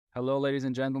Hello, ladies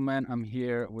and gentlemen. I'm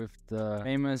here with the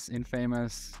famous,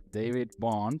 infamous David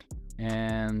Bond,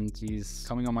 and he's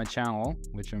coming on my channel,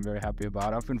 which I'm very happy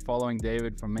about. I've been following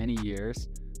David for many years.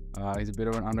 He's a bit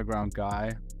of an underground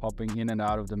guy, popping in and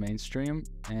out of the mainstream,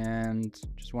 and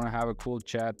just want to have a cool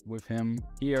chat with him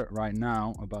here right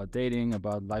now about dating,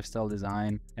 about lifestyle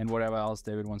design, and whatever else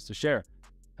David wants to share.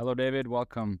 Hello, David.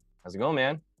 Welcome. How's it going,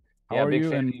 man? How Yeah, are big you,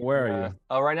 fan. and where are you?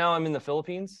 Oh, right now I'm in the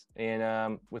Philippines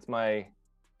and with my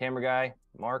camera guy,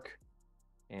 Mark,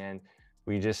 and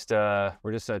we're just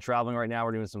traveling right now.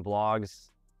 We're doing some vlogs,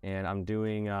 and I'm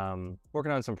doing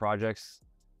working on some projects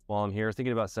while I'm here,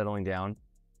 thinking about settling down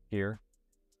here.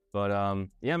 But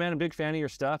yeah, man, I'm a big fan of your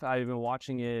stuff. I've been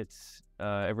watching it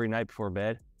every night before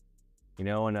bed,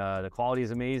 and the quality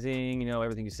is amazing.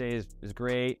 Everything you say is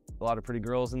great. A lot of pretty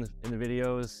girls in the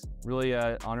videos. Really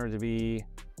honored to be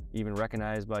even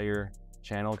recognized by your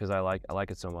channel because I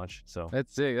like it so much. So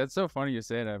That's it. That's so funny you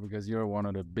say that because you're one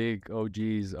of the big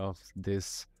OGs of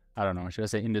this, I don't know, should I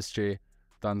say industry,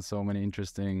 done so many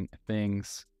interesting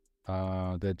things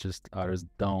that just others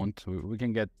don't. We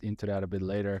can get into that a bit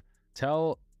later.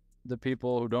 Tell the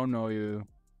people who don't know you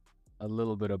a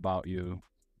little bit about you.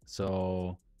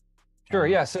 So sure, uh,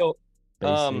 yeah. So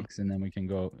basics, and then we can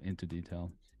go into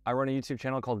detail. I run a YouTube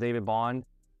channel called David Bond.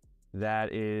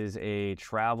 That is a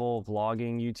travel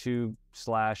vlogging YouTube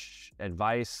slash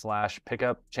advice slash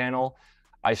pickup channel.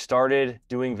 I started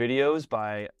doing videos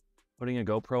by putting a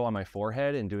GoPro on my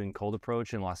forehead and doing cold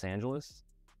approach in Los Angeles.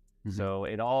 So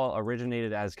it all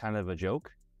originated as kind of a joke,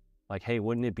 like, hey,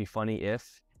 wouldn't it be funny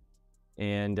if?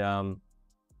 And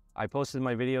I posted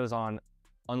my videos on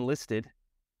unlisted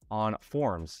on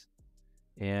forums.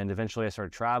 And eventually I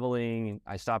started traveling.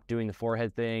 I stopped doing the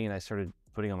forehead thing and I started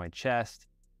putting on my chest.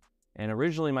 And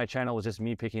originally my channel was just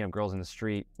me picking up girls in the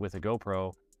street with a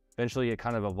GoPro. Eventually it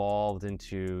kind of evolved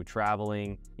into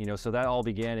traveling, so that all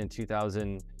began in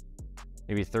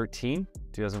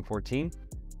 2014.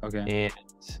 Okay. And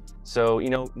so,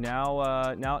 now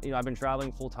I've been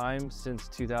traveling full time since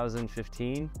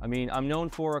 2015. I mean, I'm known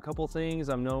for a couple things.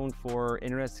 I'm known for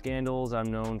internet scandals. I'm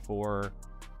known for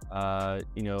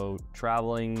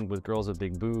traveling with girls with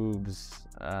big boobs.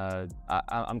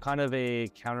 I'm kind of a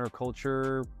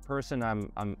counterculture person.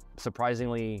 I'm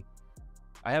surprisingly,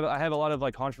 I have a lot of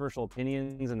like controversial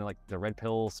opinions in like the red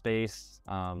pill space.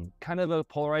 Kind of a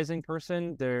polarizing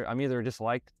person. I'm either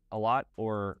disliked a lot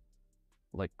or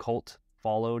like cult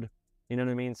followed. You know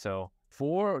what I mean? So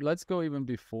Let's go even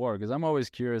before, because I'm always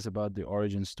curious about the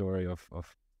origin story of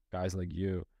guys like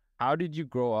you. How did you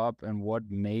grow up, and what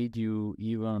made you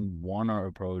even want to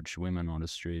approach women on the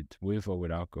street with or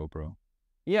without GoPro?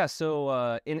 yeah,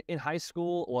 so in high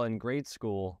school, well, in grade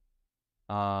school,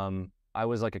 I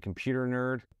was like a computer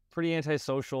nerd, pretty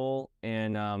antisocial,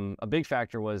 and a big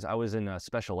factor was I was in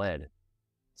special ed.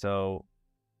 So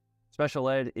special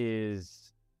ed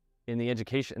is in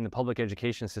the public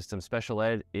education system. Special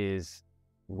ed is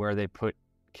where they put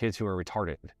kids who are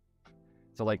retarded.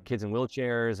 So like kids in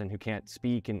wheelchairs and who can't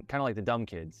speak, and kind of like the dumb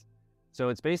kids. So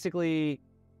it's basically,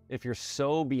 if you're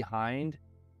so behind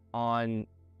on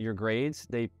your grades,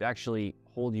 they actually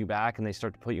hold you back and they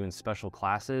start to put you in special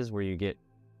classes where you get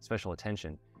special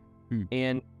attention.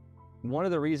 And one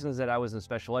of the reasons that I was in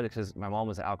special ed is because my mom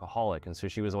was an alcoholic, and so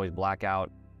she was always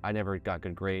blackout. I never got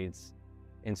good grades.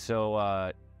 And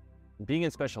so being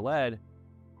in special ed,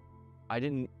 I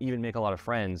didn't even make a lot of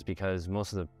friends because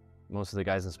most of the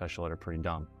guys in special ed are pretty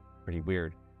dumb, pretty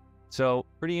weird. So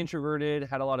pretty introverted,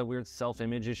 had a lot of weird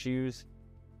self-image issues.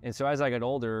 And so as I got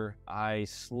older, I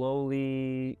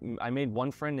made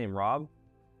one friend named Rob,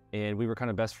 and we were kind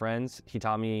of best friends. He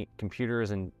taught me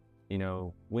computers and,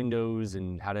 Windows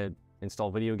and how to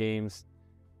install video games.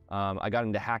 I got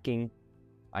into hacking.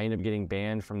 I ended up getting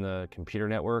banned from the computer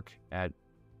network at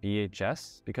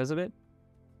VHS because of it.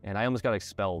 And I almost got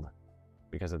expelled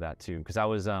because of that too, because I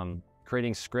was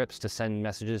creating scripts to send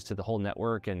messages to the whole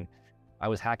network, and I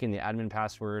was hacking the admin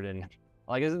password, and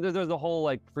like there's the whole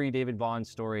like pre-David Bond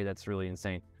story that's really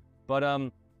insane. But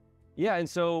yeah, and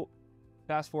so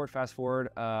fast forward,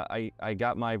 I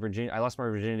lost my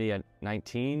virginity at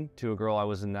 19 to a girl I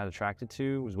wasn't that attracted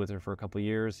to. Was with her for a couple of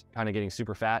years, kind of getting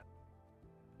super fat,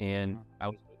 and I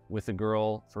was with the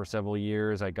girl for several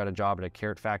years. I got a job at a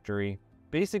carrot factory.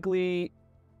 Basically,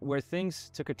 where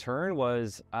things took a turn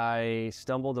was I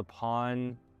stumbled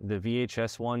upon the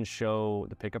VHS1 show,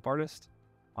 The Pickup Artist,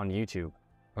 on YouTube.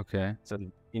 Okay. So,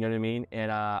 you know what I mean?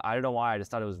 And I don't know why, I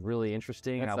just thought it was really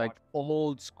interesting. That's And like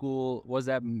old school. Was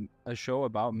that a show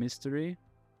about mystery?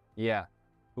 yeah,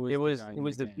 Who it is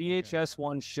was the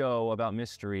VHS1 show about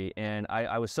mystery, and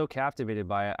I was so captivated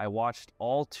by it. I watched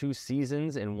all 2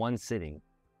 seasons in one sitting.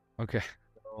 Okay.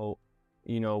 So,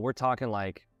 we're talking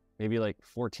like maybe like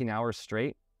 14 hours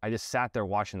straight. I just sat there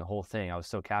watching the whole thing. I was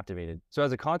so captivated. So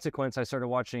as a consequence, I started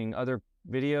watching other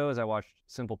videos. I watched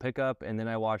Simple Pickup, and then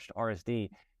I watched RSD.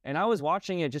 And I was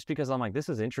watching it just because I'm like, this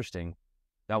is interesting.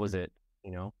 That was it,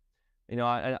 you know.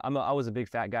 I was a big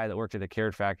fat guy that worked at a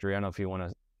carrot factory. I don't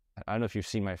know if you've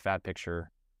seen my fat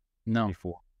picture No.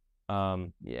 before.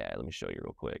 Yeah, let me show you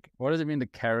real quick. What does it mean, the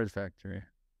carrot factory?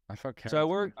 I thought carrots.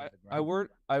 So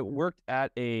I worked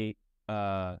at a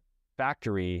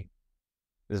factory.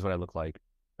 This is what I looked like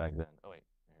back then. Oh wait.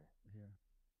 Yeah.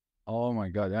 Oh my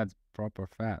God, that's proper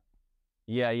fat.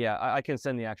 Yeah. I can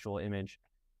send the actual image.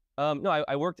 No,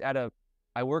 I worked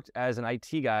as an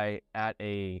IT guy at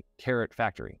a carrot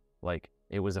factory. Like,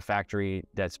 it was a factory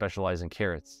that specialized in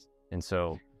carrots, and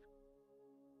so,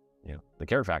 the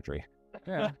carrot factory.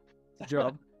 Yeah, it's a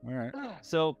job. All right.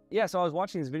 So I was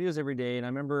watching these videos every day, and I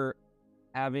remember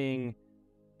having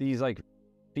these like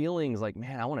feelings like,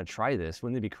 man, I want to try this.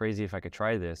 Wouldn't it be crazy if I could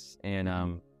try this?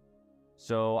 And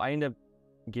so I ended up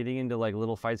getting into like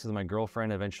little fights with my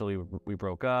girlfriend. Eventually, we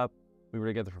broke up. We were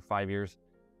together for 5 years.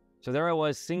 So there I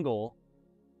was, single,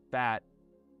 fat,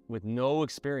 with no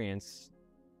experience.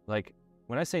 Like,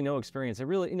 when I say no experience, I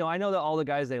really, I know that all the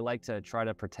guys, they like to try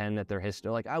to pretend that they're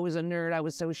history. Like, I was a nerd. I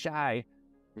was so shy.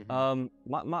 Mine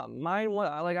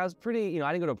was like, I was pretty,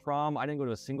 I didn't go to prom. I didn't go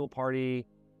to a single party.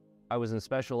 I was in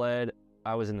special ed.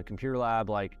 I was in the computer lab.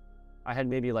 Like, I had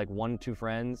maybe like 1-2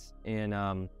 friends.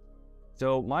 And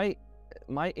so my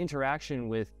interaction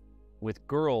with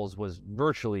girls was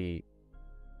virtually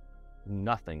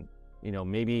nothing.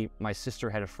 Maybe my sister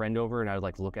had a friend over and I would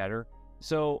like look at her.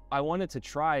 So I wanted to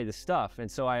try the stuff. And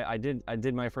so I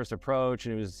did my first approach,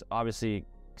 and it was obviously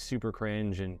super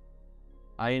cringe. And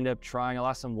I ended up trying. I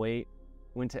lost some weight,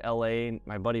 went to LA, and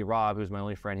my buddy Rob, who's my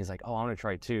only friend, he's like, oh, I want to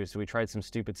try it too. So we tried some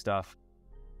stupid stuff.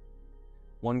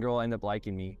 One girl ended up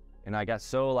liking me, and I got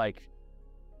so I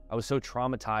was so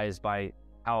traumatized by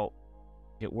how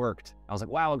it worked. I was like,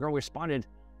 wow, a girl responded.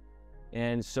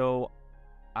 And so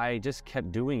I just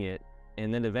kept doing it.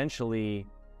 And then eventually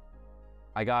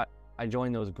I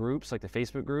joined those groups, like the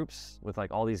Facebook groups with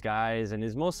like all these guys, and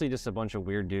it's mostly just a bunch of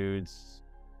weird dudes.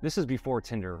 This is before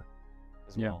Tinder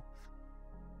as well.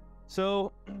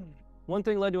 So one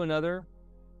thing led to another,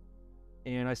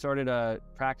 and I started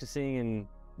practicing and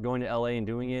going to LA and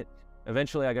doing it.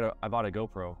 Eventually I bought a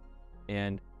GoPro,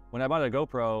 and when I bought a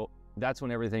GoPro, that's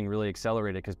when everything really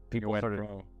accelerated, because people started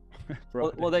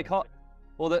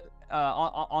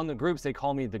on the groups they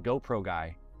call me the GoPro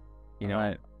guy,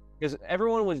 Right. Because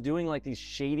everyone was doing like these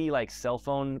shady like cell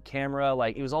phone camera,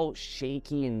 like it was all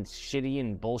shaky and shitty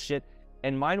and bullshit,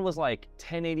 and mine was like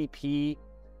 1080p,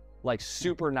 like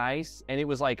super nice, and it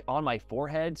was like on my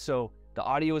forehead, so the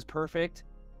audio was perfect.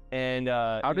 And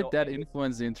how did that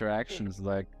influence the interactions?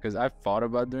 Like, because I've thought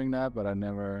about doing that, but I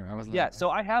was like, yeah.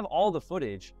 So I have all the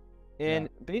footage, and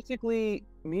basically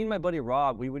me and my buddy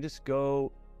Rob, we would just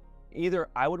go, either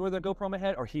I would wear the GoPro on my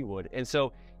head or he would. And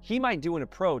so he might do an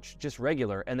approach just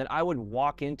regular, and then I would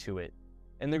walk into it,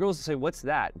 and the girls would say, what's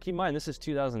that? Keep in mind, this is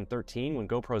 2013 when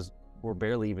GoPros were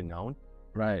barely even known.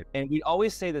 Right. And we'd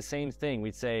always say the same thing.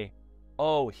 We'd say,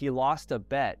 oh, he lost a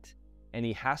bet and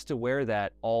he has to wear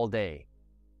that all day.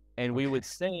 And we would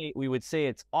say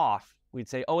it's off. We'd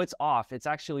say, oh, it's off. It's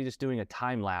actually just doing a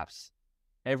time lapse.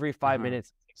 Every 5 minutes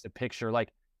it takes a picture. Like,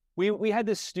 we had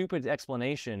this stupid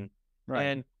explanation. Right.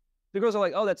 And the girls are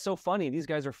like, oh, that's so funny. These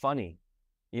guys are funny.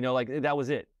 Like, that was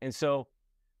it. And so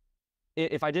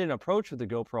if I did an approach with the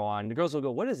GoPro on, the girls will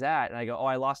go, what is that? And I go, oh,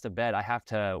 I lost a bet. I have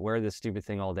to wear this stupid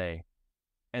thing all day.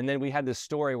 And then we had this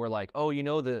story where like, oh,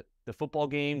 the football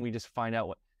game, we just find out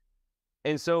what.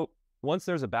 And so once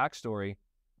there's a backstory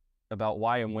about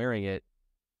why I'm wearing it,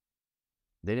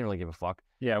 they didn't really give a fuck.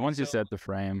 Yeah, once you set the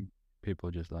frame,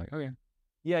 people just like, okay.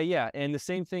 Yeah. And the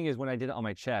same thing is when I did it on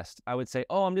my chest, I would say,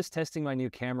 oh, I'm just testing my new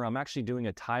camera. I'm actually doing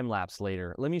a time lapse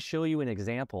later. Let me show you an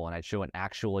example. And I'd show an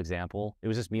actual example. It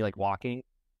was just me like walking,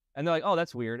 and they're like, oh,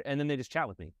 that's weird. And then they just chat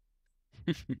with me.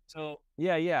 So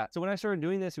yeah. So when I started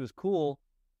doing this, it was cool.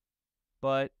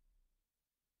 But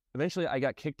eventually I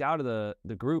got kicked out of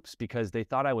the groups because they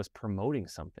thought I was promoting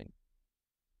something.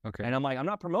 Okay. And I'm like, I'm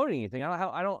not promoting anything.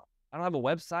 I don't have a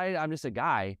website. I'm just a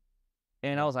guy.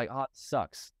 And I was like, oh, it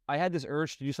sucks. I had this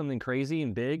urge to do something crazy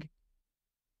and big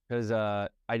because I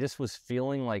just was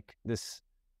feeling like this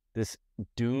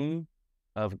doom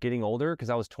of getting older,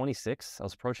 because I was 26. I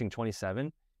was approaching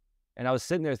 27. And I was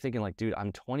sitting there thinking like, dude,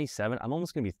 I'm 27. I'm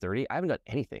almost going to be 30. I haven't done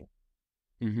anything.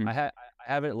 Mm-hmm. I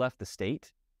haven't left the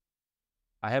state.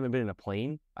 I haven't been in a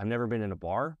plane. I've never been in a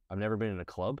bar. I've never been in a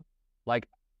club. Like,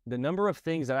 the number of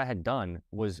things that I had done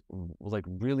was like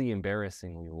really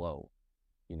embarrassingly low,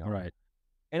 you know? Right.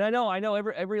 And I know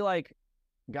every like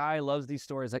guy loves these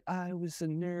stories, like I was a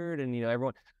nerd and, you know,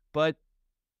 everyone, but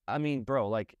I mean, bro,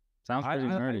 like Sounds pretty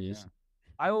nerdy. Yeah.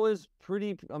 I was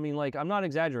pretty, I mean, like, I'm not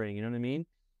exaggerating, you know what I mean?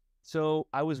 So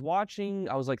I was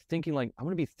like thinking like, I'm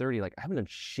going to be 30. Like I haven't done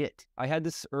shit. I had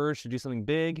this urge to do something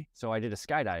big. So I did a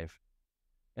skydive,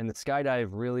 and the skydive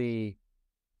really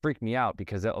freaked me out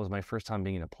because that was my first time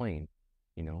being in a plane,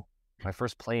 you know, my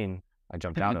first plane I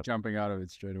jumped out of. Jumping out of it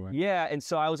straight away. Yeah. And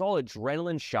so I was all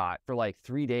adrenaline shot for like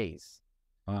 3 days.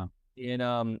 Wow.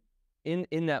 And,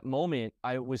 in that moment,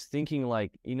 I was thinking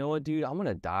like, you know what, dude, I'm going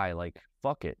to die. Like,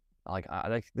 fuck it. Like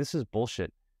this is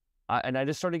bullshit. And I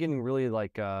just started getting really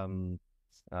like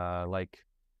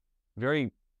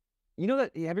very, you know,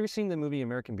 that, have you ever seen the movie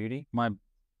American Beauty?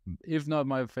 If not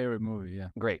my favorite movie. Yeah.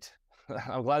 Great.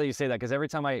 I'm glad that you say that, because every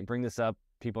time I bring this up,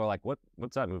 people are like,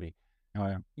 what's that movie? Oh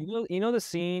yeah. You know the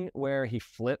scene where he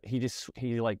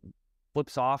like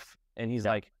flips off, and he's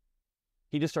like,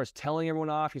 he just starts telling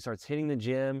everyone off. He starts hitting the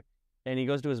gym, and he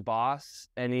goes to his boss,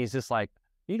 and he's just like,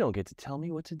 you don't get to tell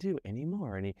me what to do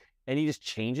anymore. And he just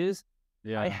changes.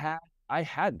 Yeah. I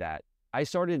had that. I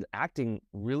started acting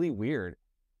really weird.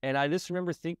 And I just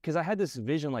remember because I had this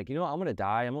vision, like, you know, I'm going to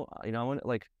die. I want to,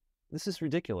 like, this is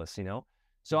ridiculous, you know?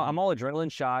 So I'm all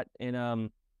adrenaline shot. And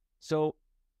so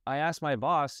I asked my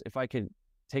boss if I could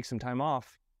take some time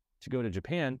off to go to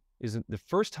Japan. Is the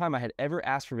first time I had ever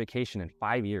asked for vacation in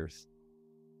 5 years.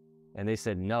 And they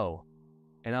said no.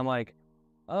 And I'm like,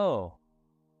 oh,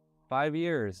 5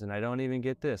 years and I don't even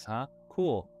get this, huh?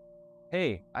 Cool.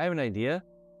 Hey, I have an idea.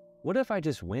 What if I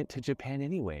just went to Japan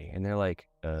anyway? And they're like,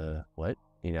 what?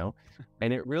 You know?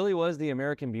 And it really was the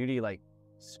American Beauty, like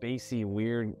spacey,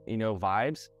 weird, you know,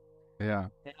 vibes. Yeah.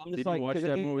 And I'm just Did like, you watch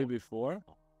that movie before?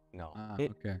 No.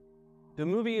 Okay. The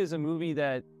movie is a movie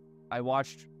that I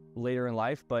watched later in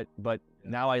life, but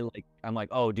now I'm like,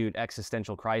 oh, dude,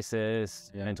 existential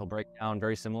crisis, mental breakdown,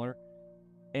 very similar.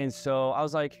 And so I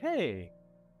was like, hey,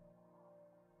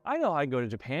 I know I can go to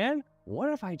Japan.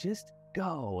 What if I just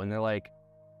go? And they're like,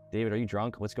 David, are you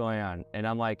drunk? What's going on? And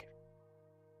I'm like,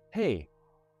 hey,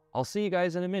 I'll see you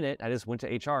guys in a minute. I just went to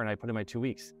HR and I put in my 2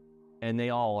 weeks. And they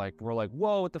all were like,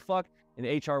 whoa, what the fuck?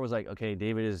 And HR was like, okay,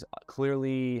 David is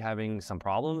clearly having some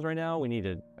problems right now. We need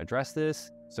to address this.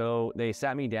 So they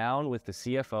sat me down with the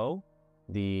CFO,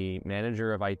 the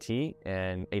manager of IT,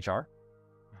 and HR.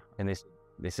 And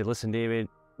they said, listen, David,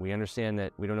 we understand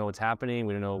that we don't know what's happening.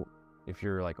 We don't know if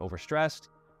you're like overstressed.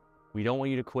 We don't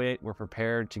want you to quit. We're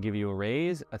prepared to give you a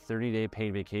raise, a 30-day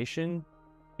paid vacation,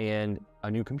 and a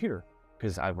new computer.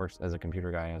 Because I've worked as a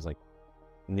computer guy. I was like,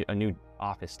 a new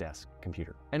office desk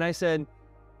computer. And I said,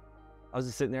 I was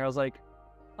just sitting there. I was like,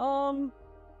 no,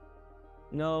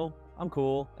 I'm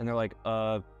cool. And they're like,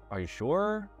 are you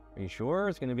sure? Are you sure?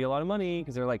 It's going to be a lot of money.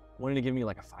 Because they're like, wanting to give me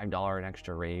like a $5 an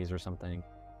extra raise or something.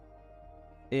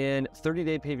 And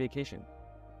 30-day paid vacation.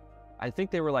 I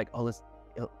think they were like, oh,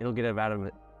 it'll get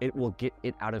it will get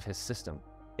it out of his system.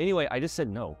 Anyway, I just said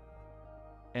no.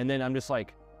 And then I'm just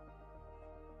like,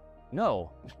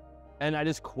 no. And I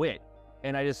just quit.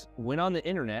 And I just went on the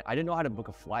internet. I didn't know how to book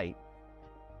a flight.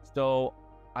 So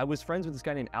I was friends with this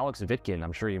guy named Alex Vitkin.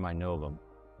 I'm sure you might know of him.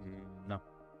 No.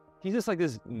 He's just like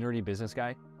this nerdy business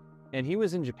guy. And he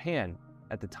was in Japan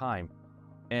at the time.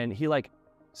 And he like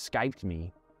Skyped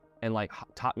me and like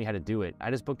taught me how to do it. I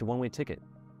just booked a one-way ticket.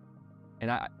 And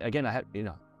I had, you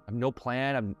know, I have no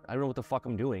plan. I don't know what the fuck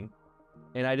I'm doing.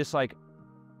 And I just like,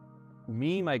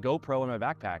 my GoPro and my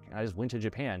backpack, and I just went to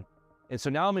Japan. And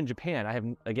so now I'm in Japan. I have,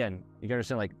 again, you can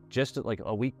understand, like just like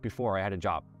a week before I had a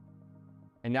job.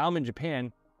 And now I'm in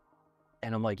Japan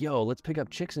and I'm like, yo, let's pick up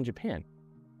chicks in Japan.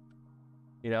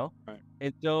 You know? Right.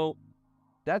 And so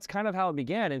that's kind of how it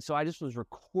began. And so I just was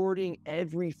recording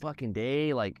every fucking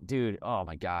day. Like, dude, oh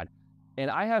my God. And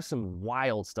I have some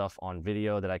wild stuff on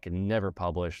video that I could never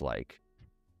publish. Like,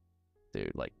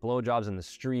 dude, like blowjobs in the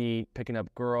street, picking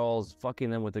up girls, fucking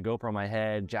them with the GoPro on my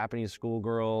head, Japanese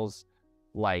schoolgirls,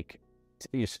 like,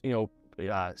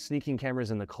 sneaking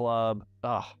cameras in the club,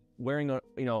 wearing an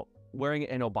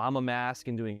Obama mask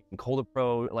and doing Cold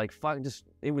Pro, like,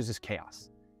 it was just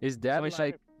chaos. Is that so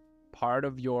like part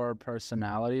of your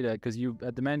personality? That because you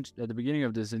at the beginning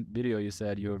of this video you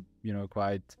said you're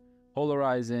quite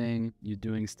polarizing, you're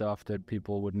doing stuff that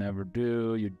people would never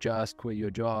do, you just quit your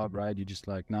job, right? You just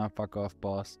like, nah, fuck off,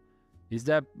 boss. Is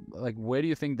that like, where do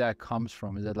you think that comes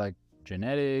from? Is that like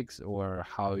genetics or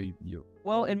how you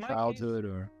in childhood? My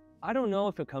case, or I don't know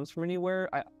if it comes from anywhere.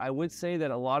 I would say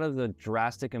that a lot of the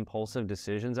drastic impulsive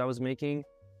decisions I was making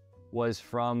was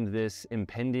from this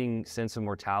impending sense of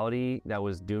mortality that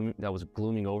was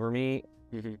glooming over me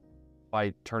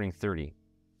by turning 30.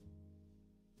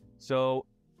 So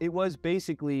it was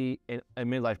basically a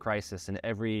midlife crisis in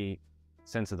every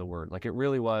sense of the word. Like, it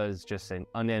really was just an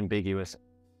unambiguous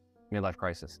midlife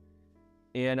crisis.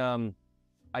 And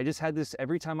I just had this,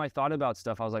 every time I thought about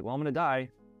stuff, I was like, well, I'm gonna die.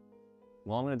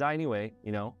 Well, I'm gonna die anyway,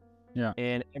 you know? Yeah.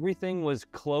 And everything was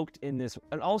cloaked in this.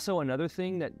 And also another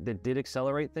thing that did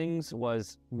accelerate things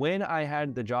was when I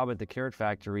had the job at the Carrot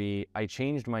Factory, I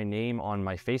changed my name on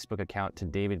my Facebook account to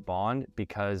David Bond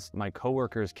because my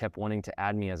coworkers kept wanting to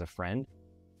add me as a friend.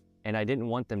 And I didn't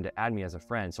want them to add me as a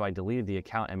friend. So I deleted the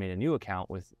account and made a new account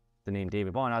with the name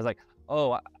David Bond. I was like,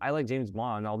 oh, I like James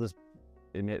Bond. I'll just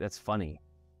admit that's funny.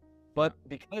 But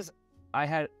because I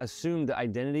had assumed the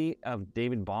identity of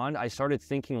David Bond, I started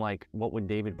thinking like, what would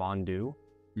David Bond do?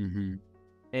 And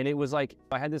it was like,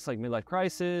 I had this like midlife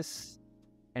crisis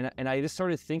and I just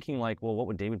started thinking like, well, what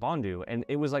would David Bond do? And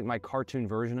it was like my cartoon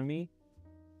version of me.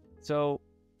 So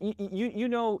you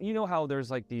know how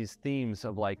there's like these themes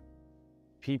of like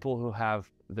people who have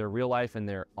their real life and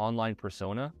their online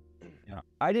persona.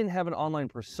 I didn't have an online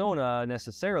persona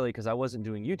necessarily because I wasn't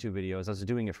doing YouTube videos. I was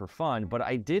doing it for fun, but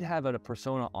I did have a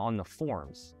persona on the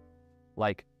forums,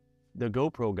 like the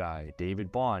GoPro guy,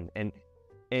 David Bond.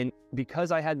 And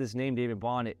because I had this name, David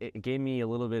Bond, it gave me a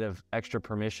little bit of extra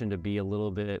permission to be a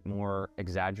little bit more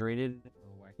exaggerated,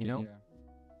 you know?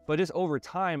 But just over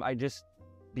time, I just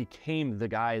became the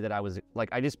guy that I was, like,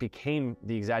 I just became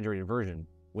the exaggerated version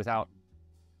without,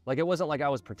 like, it wasn't like I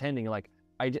was pretending, like,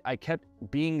 I kept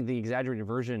being the exaggerated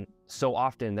version so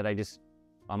often that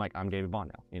I'm like, I'm David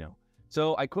Bond now, you know?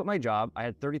 So I quit my job. I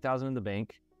had $30,000 in the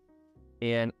bank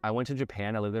and I went to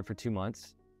Japan. I lived there for 2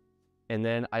 months and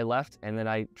then I left and then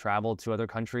I traveled to other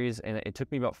countries and it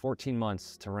took me about 14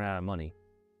 months to run out of money.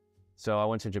 So I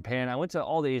went to Japan. I went to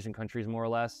all the Asian countries more or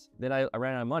less. Then I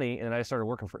ran out of money and then I started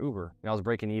working for Uber. And I was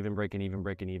breaking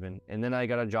even. And then I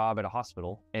got a job at a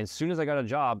hospital. And as soon as I got a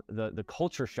job, the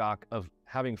culture shock of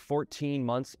having 14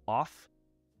 months off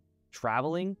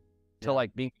traveling to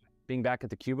like being back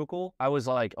at the cubicle, I was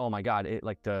like, oh my God, it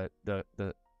like the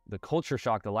culture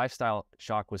shock, the lifestyle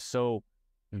shock was so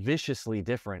viciously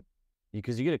different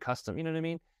because you get accustomed, you know what I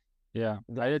mean? Yeah.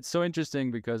 It's so interesting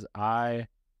because I,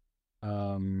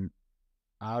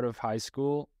 out of high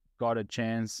school, got a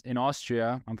chance in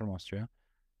Austria. I'm from Austria.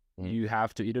 You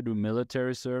have to either do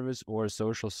military service or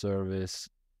social service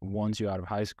once you're out of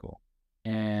high school.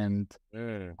 And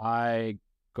I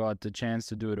got the chance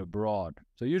to do it abroad.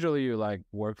 So usually you like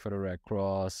work for the Red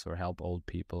Cross or help old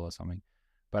people or something.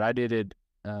 But I did it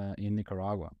in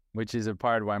Nicaragua, which is a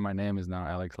part why my name is now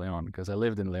Alex Leon, because I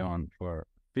lived in Leon for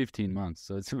 15 months.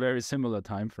 So it's a very similar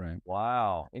time frame.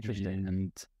 Wow, interesting.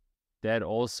 And that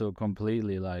also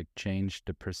completely like changed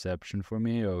the perception for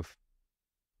me of,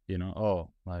 you know, oh,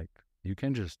 like you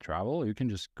can just travel, you can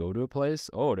just go to a place.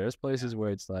 Oh, there's places where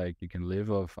it's like you can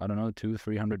live off, I don't know,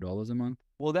 $200-300 a month.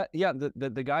 Well,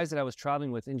 the guys that I was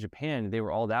traveling with in Japan, they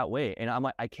were all that way, and I'm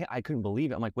like, I couldn't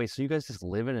believe it. I'm like, wait, so you guys just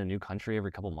live in a new country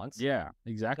every couple months? Yeah,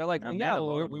 exactly. They're like,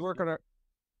 well, we work on our.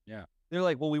 Yeah. They're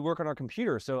like, well, we work on our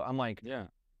computer. So I'm like, yeah.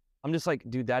 I'm just like,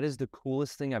 dude, that is the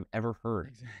coolest thing I've ever heard.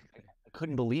 Exactly. I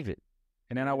couldn't believe it.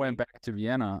 And then I went back to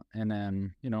Vienna, and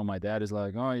then, you know, my dad is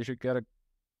like, oh, you should get a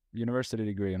university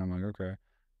degree. And I'm like, okay.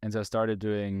 And so I started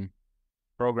doing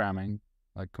programming,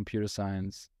 like computer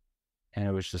science. And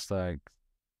it was just like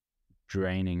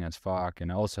draining as fuck.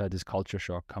 And I also had this culture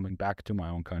shock coming back to my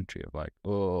own country of like,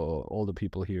 oh, all the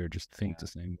people here just think the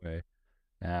same way.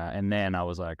 And then I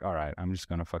was like, all right, I'm just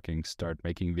going to fucking start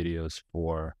making videos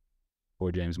for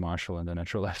James Marshall and the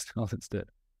Natural Lifestyle instead.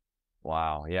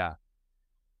 Wow. Yeah.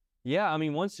 Yeah, I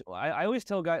mean, once I always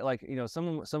tell guys, like, you know,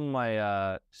 some of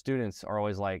my students are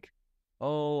always like,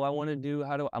 oh, I want to do,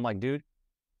 I'm like, dude,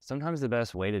 sometimes the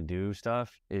best way to do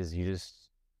stuff is you just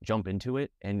jump into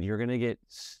it and you're going to get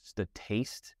the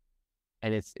taste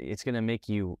and it's going to make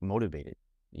you motivated,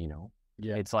 you know?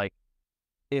 Yeah. It's like,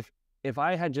 if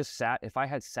I had sat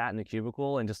in the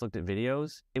cubicle and just looked at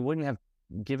videos, it wouldn't have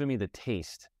given me the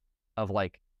taste of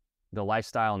like the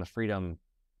lifestyle and the freedom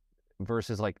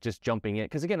versus like just jumping in.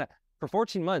 Because again, for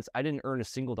 14 months, I didn't earn a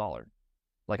single dollar.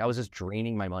 Like I was just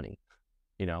draining my money,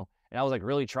 you know? And I was like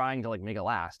really trying to like make it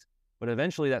last. But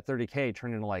eventually that 30K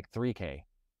turned into like 3K.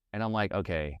 And I'm like,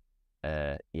 okay,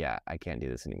 yeah, I can't do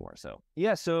this anymore. So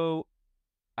yeah, so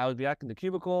I was back in the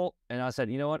cubicle and I said,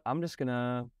 you know what? I'm just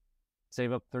gonna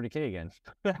save up 30K again.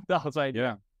 That was like,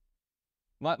 yeah.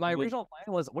 My original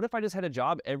plan was, what if I just had a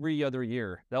job every other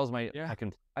year? That was my,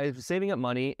 I was saving up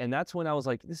money. And that's when I was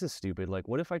like, this is stupid. Like,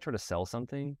 what if I try to sell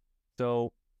something?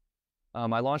 So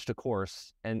I launched a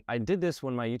course, and I did this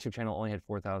when my YouTube channel only had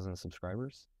 4,000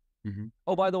 subscribers.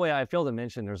 Oh, by the way, I failed to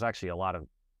mention there's actually a lot of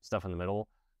stuff in the middle.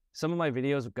 Some of my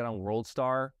videos got on World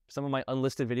Star. Some of my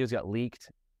unlisted videos got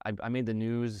leaked. I made the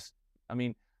news. I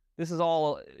mean, this is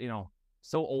all, you know,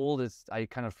 so old, I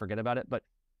kind of forget about it. But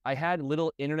I had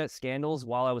little internet scandals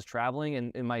while I was traveling,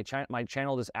 and my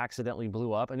channel just accidentally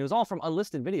blew up, and it was all from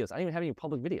unlisted videos. I didn't even have any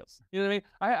public videos. You know what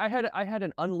I mean? I had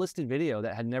an unlisted video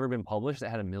that had never been published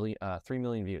that had 3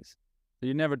 million views. So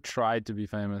you never tried to be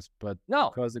famous, but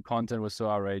No, because the content was so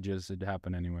outrageous, it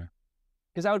happened anyway.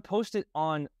 because I would post it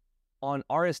on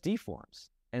RSD forums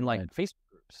and like Right. Facebook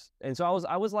groups, and so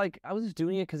I was just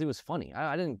doing it because it was funny.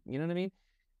 I didn't, you know what I mean?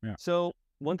 Yeah. So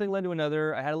one thing led to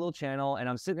another. I had a little channel, and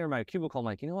I'm sitting there in my cubicle. I'm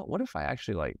like, you know what? What if I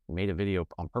actually like made a video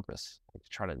on purpose, like, to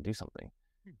try to do something?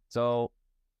 So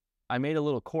I made a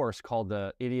little course called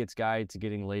The Idiot's Guide to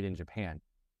Getting Laid in Japan,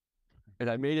 and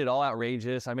I made it all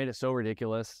outrageous. I made it so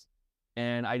ridiculous,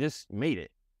 and I just made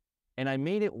it, and I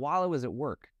made it while I was at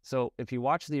work. So if you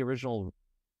watch the original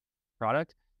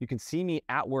product, you can see me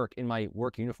at work in my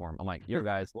work uniform. I'm like, yo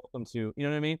guys, welcome to, you know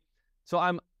what I mean? So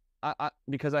I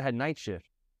because I had night shift.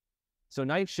 So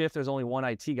night shift, there's only one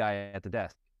IT guy at the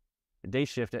desk. Day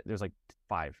shift, there's like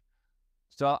 5.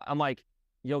 So I'm like,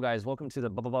 yo guys, welcome to the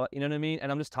blah, blah, blah, you know what I mean? And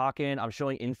I'm just talking, I'm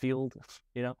showing infield,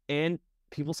 you know, and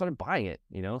people started buying it,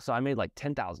 you know? So I made like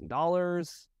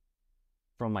 $10,000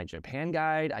 from my Japan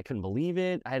guide. I couldn't believe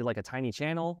it. I had like a tiny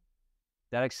channel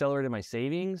that accelerated my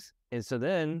savings. And so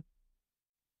then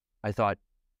I thought,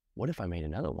 what if I made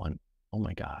another one? Oh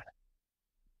my God.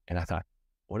 And I thought,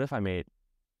 what if I made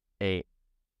a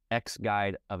X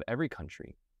guide of every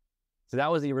country? So that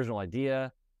was the original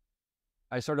idea.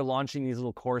 I started launching these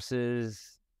little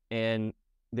courses, and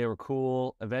they were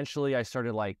cool. Eventually I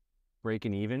started like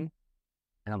breaking even,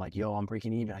 and I'm like, yo, I'm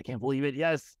breaking even. I can't believe it.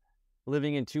 Yes.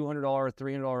 Living in $200,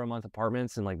 $300 a month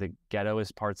apartments in like the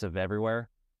ghettoest parts of everywhere.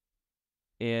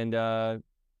 And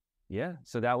yeah,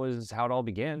 so that was how it all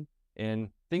began. And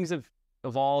things have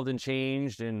evolved and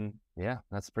changed, and yeah,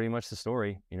 that's pretty much the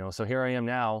story, you know. So here I am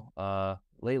now.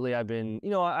 Lately I've been, you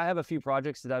know, I have a few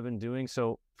projects that I've been doing.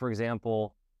 So for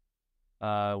example,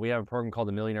 we have a program called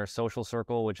the Millionaire Social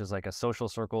Circle, which is like a social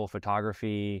circle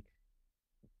photography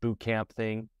boot camp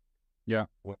thing. Yeah.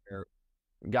 Where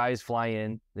guys fly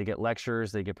in, they get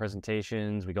lectures, they get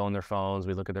presentations, we go on their phones,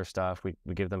 we look at their stuff, we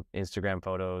give them Instagram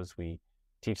photos, we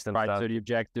teach them Right. stuff. So the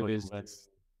objective is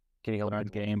Can you learn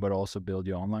game, but also build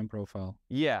your online profile.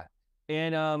 Yeah.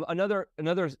 And another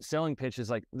selling pitch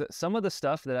is like some of the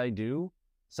stuff that I do,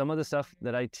 some of the stuff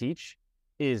that I teach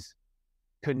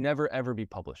could never ever be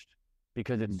published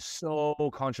because it's so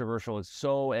controversial, it's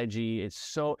so edgy,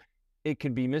 it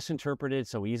could be misinterpreted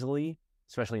so easily,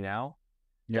 especially now.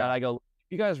 Yeah. And I go,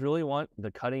 if you guys really want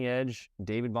the cutting edge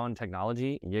David Bond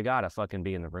technology, you gotta fucking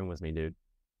be in the room with me, dude.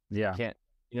 Yeah. You can't,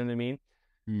 you know what I mean?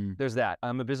 There's that.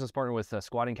 I'm a business partner with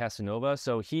Squatting Casanova.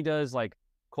 So he does like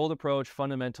cold approach,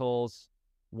 fundamentals,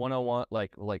 101,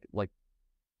 like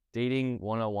dating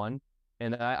 101.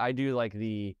 And I do like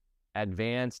the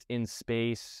advanced in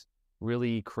space,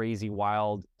 really crazy,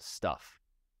 wild stuff.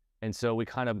 And so we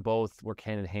kind of both work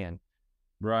hand in hand.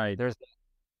 Right.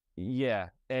 Yeah.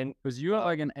 And because you are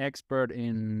like an expert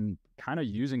in kind of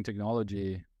using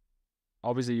technology.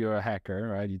 Obviously you're a hacker,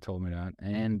 right? You told me that.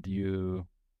 And you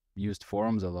used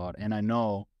forums a lot, and I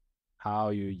know how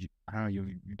I don't know,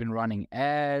 you've been running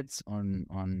ads on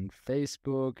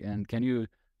Facebook, and can you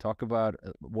talk about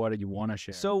what you want to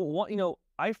share? So you know,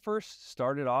 I first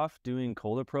started off doing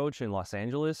cold approach in Los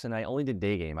Angeles, and I only did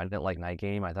day game. I didn't like night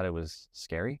game. I thought it was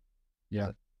scary.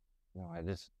 Yeah. No, I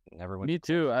just never went. Me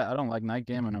too. I don't like night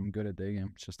game, and I'm good at day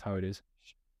game. It's just how it is.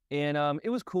 And it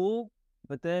was cool,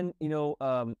 but then, you know,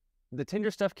 the Tinder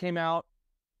stuff came out.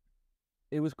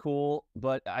 It was cool,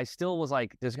 but I still was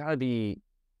like, there's got to be,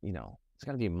 you know, there's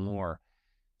got to be more.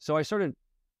 So I started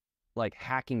like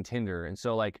hacking Tinder. And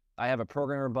so like I have a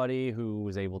programmer buddy who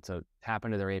was able to tap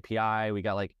into their API. We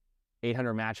got like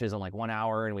 800 matches in like 1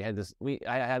 hour, and we had this,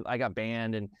 I got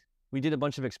banned, and we did a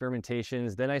bunch of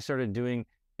experimentations. Then I started doing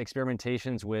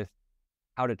experimentations with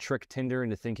how to trick Tinder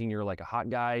into thinking you're like a hot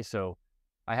guy. So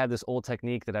I have this old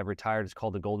technique that I've retired. It's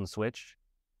called the golden switch.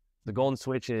 The golden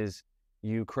switch is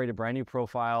you create a brand new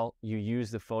profile, you use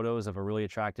the photos of a really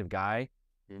attractive guy,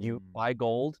 you buy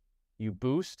gold, you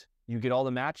boost, you get all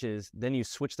the matches, then you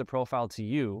switch the profile to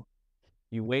you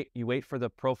wait for the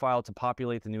profile to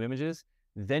populate the new images,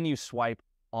 then you swipe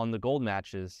on the gold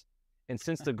matches. And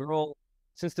since the girl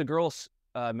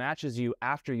matches you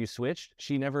after you switched,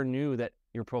 she never knew that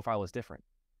your profile was different.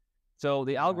 So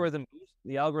the algorithm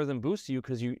boosts you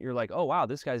because you're like, oh wow,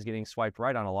 this guy's getting swiped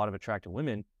right on a lot of attractive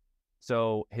women.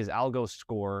 So his algo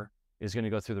score is going to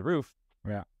go through the roof.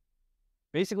 Yeah.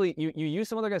 Basically, you use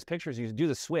some other guy's pictures, you do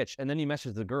the switch, and then you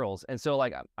message the girls. And so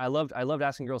like I loved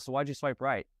asking girls, so why'd you swipe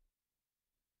right?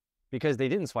 Because they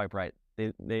didn't swipe right.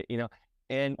 They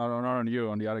and not on you,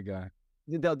 on the other guy.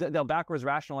 They'll backwards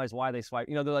rationalize why they swipe.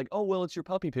 They're like, oh well, it's your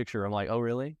puppy picture. I'm like, oh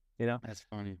really? That's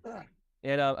funny.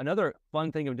 And another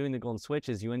fun thing of doing the golden switch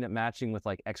is you end up matching with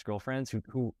like ex-girlfriends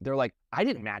who they're like, I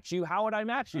didn't match you. How would I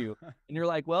match you? And you're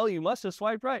like, well, you must have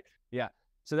swiped right. Yeah.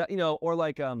 So that, or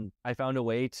like, I found a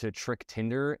way to trick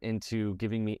Tinder into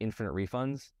giving me infinite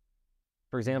refunds,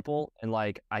 for example. And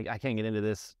like, I can't get into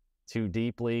this too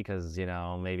deeply because,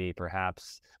 maybe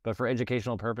perhaps, but for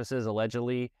educational purposes,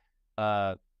 allegedly,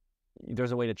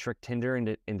 there's a way to trick Tinder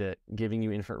into giving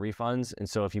you infinite refunds. And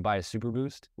so if you buy a super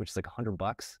boost, which is like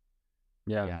 $100,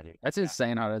 yeah, dude. That's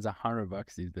insane how that's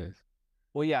 $100 these days.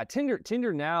 Well, yeah,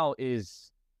 Tinder now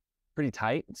is pretty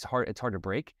tight. It's hard to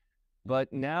break.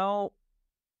 But now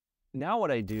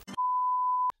what I do,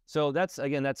 so that's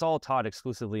all taught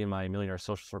exclusively in my Millionaire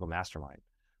Social Circle Mastermind.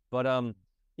 But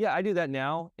yeah, I do that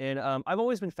now, and I've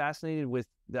always been fascinated with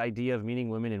the idea of meeting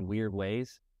women in weird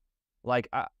ways. Like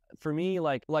for me,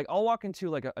 like I'll walk into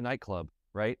like a nightclub,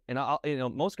 right? And I'll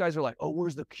most guys are like, oh,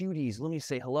 where's the cuties? Let me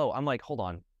say hello. I'm like, hold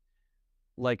on.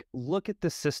 Like, look at the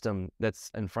system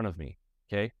that's in front of me,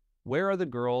 okay? Where are the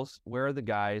girls? Where are the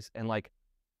guys? And like,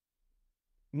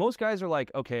 most guys are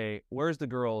like, okay, where's the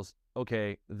girls?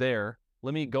 Okay, there.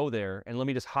 Let me go there, and let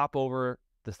me just hop over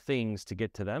the things to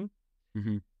get to them.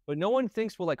 Mm-hmm. But no one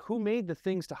thinks, well, like, who made the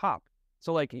things to hop?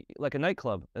 So like a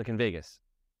nightclub, like in Vegas,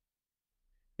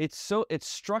 it's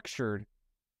structured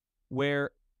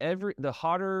where the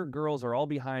hotter girls are all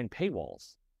behind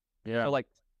paywalls. Yeah. So like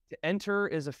to enter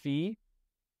is a fee.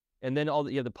 And then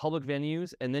you have the public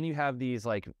venues, and then you have these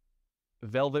like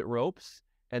velvet ropes,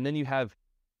 and then you have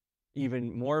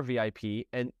even more VIP.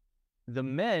 And the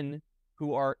men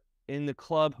who are in the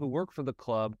club, who work for the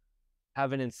club,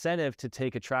 have an incentive to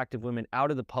take attractive women out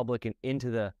of the public and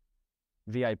into the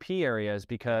VIP areas,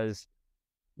 because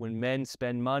when men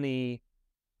spend money,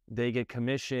 they get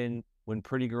commission. When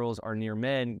pretty girls are near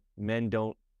men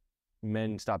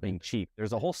stop being cheap.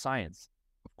 There's a whole science.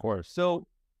 Of course. So,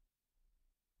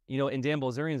 in Dan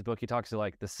Bilzerian's book, he talks to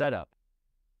like the setup.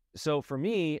 So for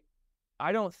me,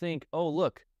 I don't think, oh,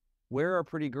 look, where are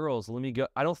pretty girls? Let me go.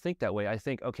 I don't think that way. I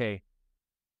think, okay,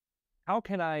 how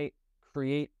can I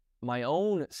create my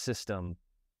own system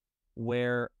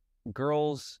where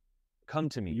girls come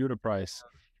to me? You the price.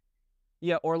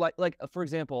 Yeah. Or like, for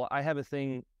example, I have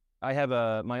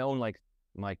my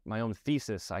own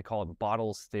thesis. I call it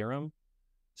Bottle's theorem.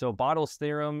 So Bottle's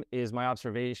theorem is my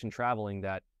observation traveling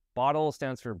that BOTTLE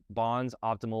stands for Bonds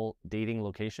Optimal Dating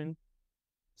Location.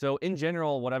 So in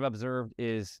general, what I've observed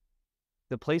is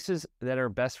the places that are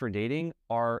best for dating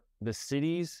are the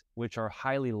cities which are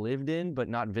highly lived in but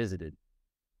not visited.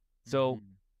 So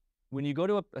when you go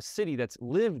to a city that's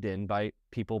lived in by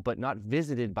people but not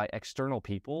visited by external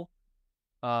people,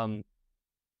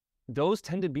 those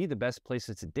tend to be the best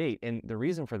places to date. And the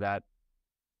reason for that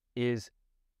is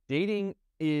dating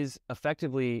is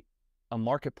effectively a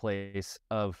marketplace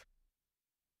of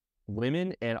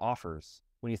women and offers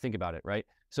when you think about it, right?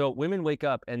 So women wake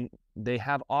up and they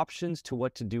have options to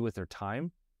what to do with their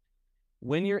time.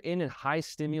 When you're in a high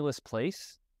stimulus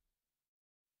place,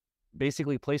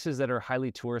 basically places that are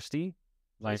highly touristy,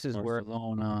 places like where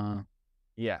Barcelona.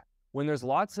 Yeah, when there's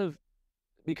lots of,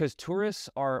 because tourists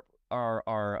are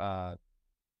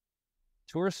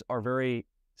very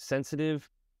sensitive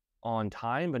on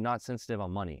time but not sensitive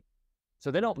on money. So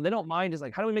they don't mind. Is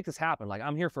like, how do we make this happen? Like,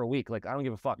 I'm here for a week. Like, I don't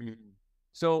give a fuck.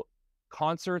 So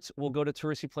concerts will go to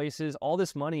touristy places. All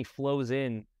this money flows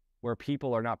in where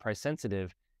people are not price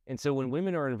sensitive. And so when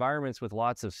women are in environments with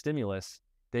lots of stimulus,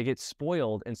 they get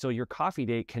spoiled. And so your coffee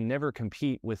date can never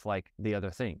compete with like the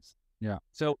other things. Yeah.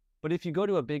 So, but if you go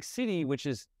to a big city, which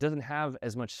doesn't have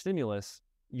as much stimulus,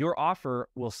 your offer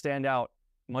will stand out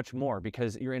much more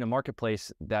because you're in a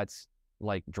marketplace that's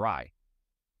like dry.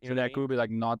 So that could be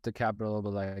like not the capital,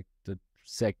 but like the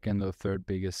second or third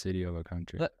biggest city of a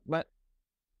country. But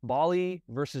Bali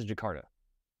versus Jakarta.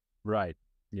 Right.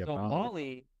 Yeah. So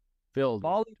Bali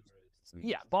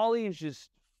Yeah. Bali is just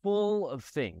full of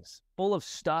things, full of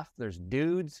stuff. There's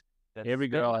dudes. Every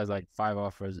girl has like 5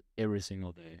 offers every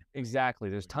single day. Exactly.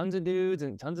 There's tons of dudes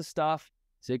and tons of stuff.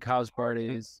 Sick house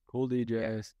parties, cool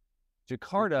DJs. Yeah.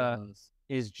 Jakarta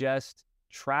is just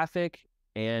traffic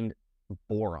and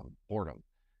boredom.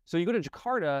 So you go to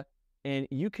Jakarta and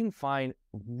you can find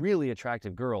really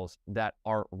attractive girls that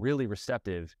are really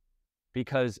receptive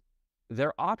because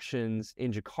their options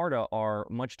in Jakarta are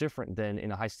much different than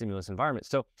in a high stimulus environment.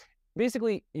 So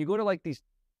basically you go to like these,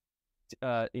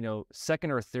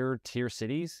 second or third tier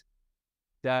cities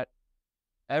that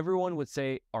everyone would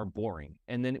say are boring.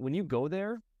 And then when you go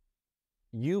there,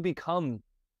 you become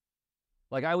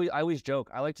like, I always joke,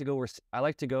 I like to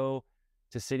go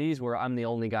to cities where I'm the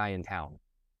only guy in town,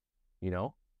 you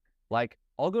know? Like,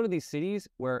 I'll go to these cities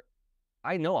where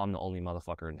I know I'm the only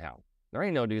motherfucker in town. There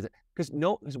ain't no dudes, because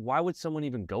why would someone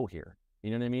even go here?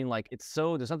 You know what I mean? Like,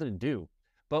 there's nothing to do.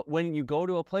 But when you go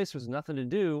to a place where there's nothing to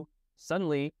do,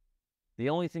 suddenly the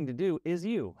only thing to do is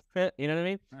you. You know what I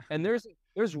mean? And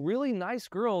there's really nice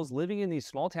girls living in these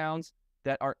small towns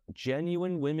that are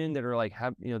genuine women that are like,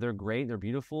 they're great, they're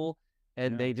beautiful,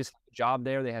 and they just have a job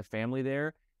there, they have family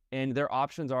there, and their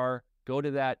options are go to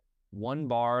that one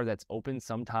bar that's open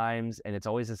sometimes, and it's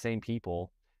always the same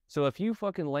people. So if you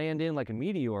fucking land in like a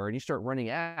meteor and you start running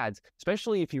ads,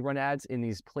 especially if you run ads in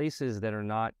these places that are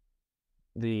not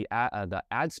the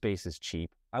ad space is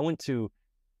cheap. I went to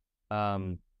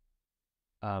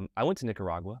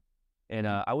Nicaragua, and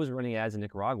I was running ads in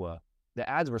Nicaragua. The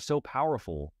ads were so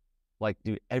powerful, like,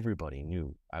 dude, everybody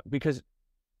knew, because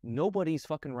nobody's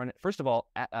fucking running. First of all,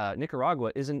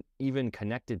 Nicaragua isn't even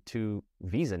connected to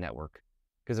Visa network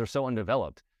because they're so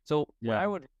undeveloped. So when I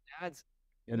would run ads,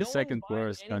 the second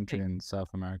poorest country in South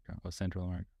America or Central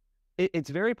America. It's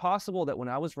very possible that when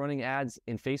I was running ads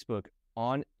in Facebook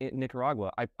in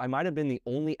Nicaragua, I might have been the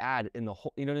only ad in the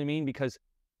whole, you know what I mean? Because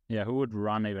who would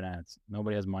run even ads?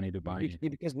 Nobody has money to buy it.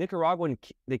 Because Nicaraguan,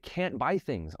 they can't buy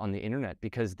things on the internet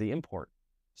because the import.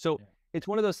 So it's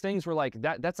one of those things where like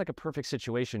that's like a perfect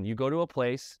situation. You go to a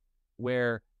place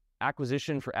where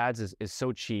acquisition for ads is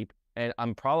so cheap, and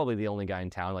I'm probably the only guy in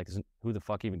town. Like, who the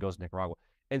fuck even goes to Nicaragua?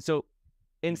 And so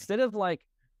instead of like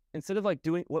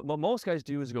doing what most guys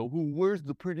do is go, where's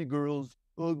the pretty girls?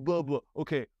 Blah, blah.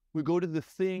 Okay, we go to the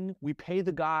thing, we pay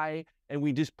the guy, and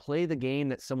we just play the game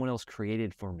that someone else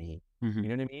created for me. You know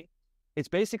what I mean? It's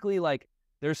basically like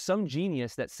there's some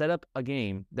genius that set up a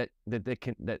game that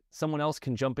someone else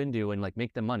can jump into and like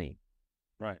make them money.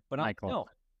 Right. But I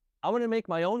want to make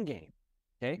my own game.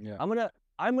 Okay. Yeah. I'm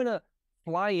gonna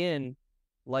fly in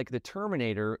like the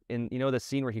Terminator in, the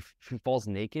scene where he falls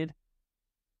naked.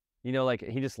 Like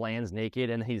he just lands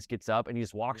naked and he just gets up and he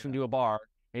just walks into a bar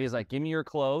and he's like, give me your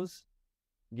clothes,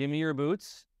 give me your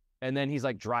boots. And then he's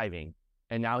like driving.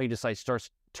 And now he just like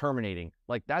starts terminating.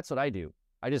 Like, that's what I do.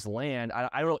 I just land. I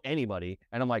don't know anybody.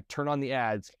 And I'm like, turn on the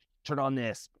ads, turn on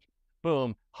this,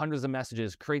 boom, hundreds of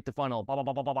messages, create the funnel, blah, blah,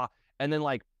 blah, blah, blah, blah. And then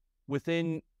like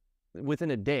within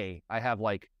a day, I have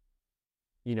like,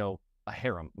 a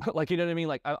harem. Like, you know what I mean?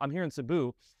 Like I'm here in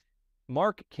Cebu.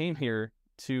 Mark came here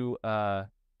to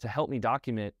help me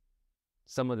document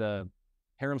some of the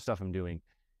harem stuff I'm doing.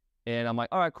 And I'm like,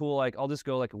 all right, cool. Like, I'll just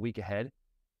go like a week ahead.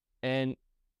 And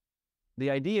the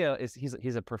idea is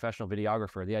he's a professional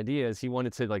videographer. The idea is he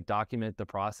wanted to like document the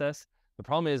process. The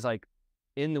problem is like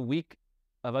in the week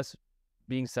of us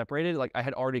being separated, like I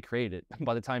had already created it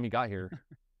by the time he got here.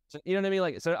 So, you know what I mean?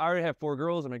 Like, so I already have 4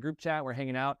 girls in my group chat. We're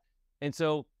hanging out. And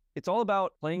so it's all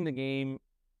about playing the game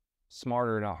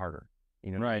smarter, not harder.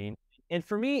 You know what I mean? And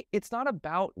for me, it's not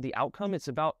about the outcome. It's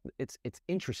about, it's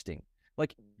interesting.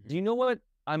 Like, do you know what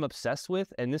I'm obsessed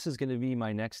with? And this is going to be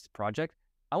my next project.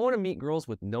 I want to meet girls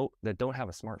that don't have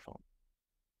a smartphone.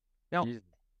 Now,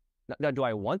 do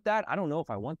I want that? I don't know if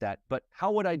I want that, but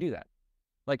how would I do that?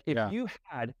 Like, if you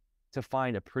had to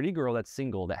find a pretty girl that's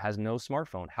single that has no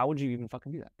smartphone, how would you even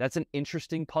fucking do that? That's an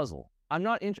interesting puzzle. I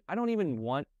don't even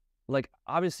want, like,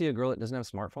 obviously a girl that doesn't have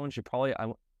a smartphone,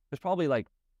 there's probably like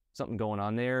something going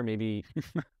on there. Maybe,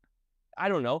 I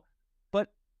don't know. But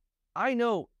I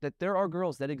know that there are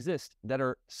girls that exist that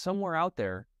are somewhere out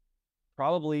there,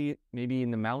 probably maybe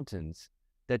in the mountains,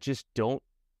 that just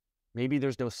maybe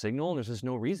there's no signal and there's just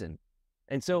no reason.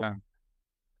 And so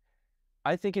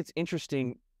I think it's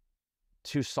interesting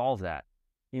to solve that.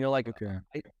 Like,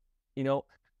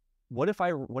 what if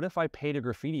I paid a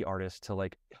graffiti artist to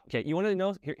like, okay, you want to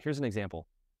know? Here's an example.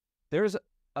 There's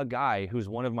a guy who's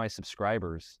one of my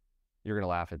subscribers. You're going to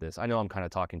laugh at this. I know I'm kind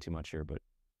of talking too much here, but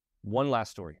one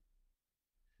last story.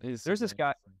 There's this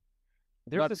guy.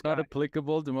 Not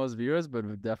applicable to most viewers,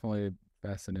 but definitely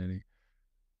fascinating.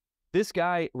 This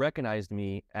guy recognized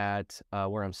me at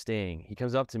where I'm staying. He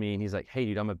comes up to me and he's like, hey,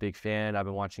 dude, I'm a big fan. I've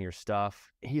been watching your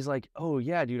stuff. He's like, oh,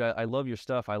 yeah, dude, I love your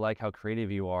stuff. I like how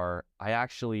creative you are. I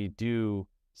actually do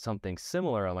something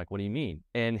similar. I'm like, what do you mean?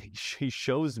 And he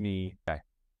shows me.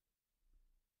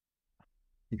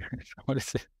 What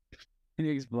is it? Can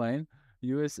you explain?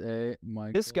 USA,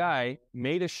 Michael. This guy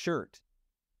made a shirt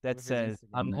that says,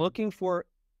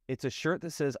 it's a shirt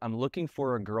that says, I'm looking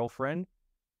for a girlfriend,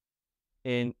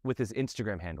 and with his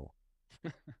Instagram handle.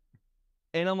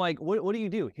 And I'm like, what do you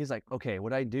do? He's like, okay,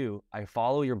 what I do, I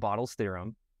follow your bottle's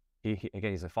theorem.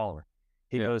 Again, he's a follower.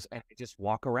 He goes, and I just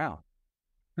walk around.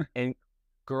 And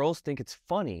girls think it's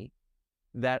funny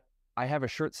that I have a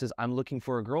shirt that says I'm looking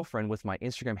for a girlfriend with my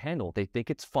Instagram handle. They think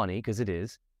it's funny because it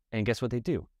is. And guess what they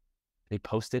do? They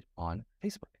post it on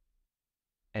Facebook.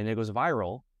 And it goes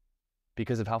viral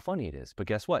because of how funny it is. But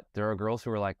guess what? There are girls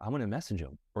who are like, I'm going to message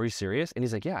him. Are you serious? And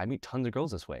he's like, yeah, I meet tons of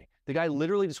girls this way. The guy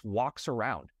literally just walks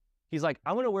around. He's like,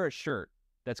 I'm going to wear a shirt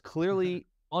that's clearly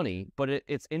funny, but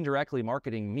it's indirectly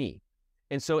marketing me.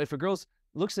 And so if a girl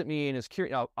looks at me and is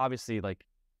curious, obviously, like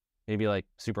maybe like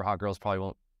super hot girls probably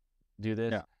won't do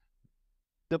this. Yeah.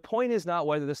 The point is not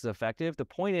whether this is effective. The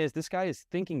point is this guy is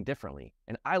thinking differently.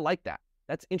 And I like that.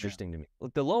 That's interesting to me.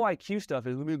 The low IQ stuff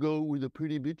is, let me go with the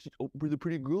pretty bitch, where the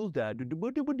pretty girls at.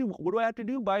 What do I have to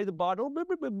do? Buy the bottle?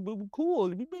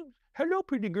 Cool. Hello,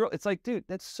 pretty girl. It's like, dude,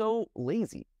 that's so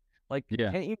lazy. Like,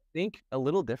 can't you think a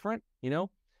little different, you know?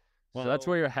 Well, that's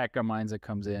where your hacker mindset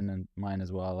comes in, and mine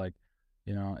as well. Like,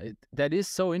 you know, that is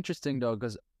so interesting though,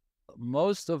 because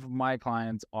most of my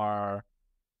clients are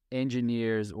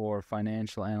engineers or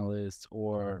financial analysts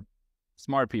or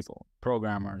smart people,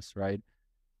 programmers, right?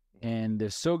 And they're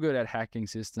so good at hacking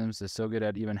systems. They're so good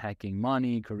at even hacking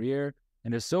money, career,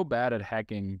 and they're so bad at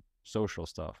hacking social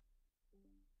stuff.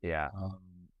 Yeah.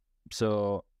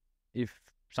 So if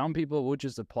some people would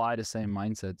just apply the same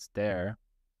mindsets there,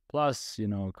 plus, you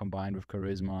know, combined with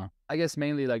charisma, I guess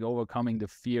mainly like overcoming the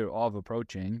fear of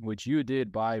approaching, which you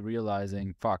did by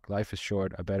realizing, fuck, life is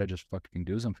short, I better just fucking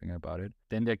do something about it,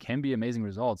 then there can be amazing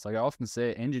results. Like I often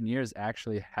say, engineers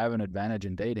actually have an advantage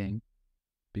in dating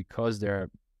because they're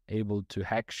able to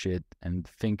hack shit and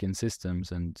think in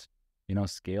systems and, you know,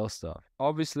 scale stuff.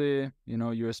 Obviously, you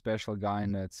know, you're a special guy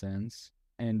in that sense,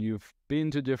 and you've been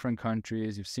to different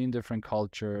countries, you've seen different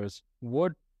cultures.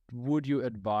 What would you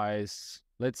advise,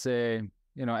 let's say,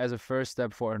 you know, as a first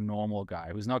step for a normal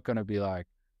guy who's not going to be like,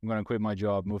 I'm going to quit my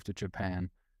job, move to Japan,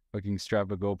 fucking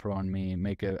strap a GoPro on me,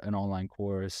 make an online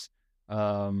course.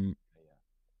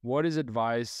 What is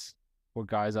advice for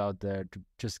guys out there to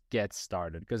just get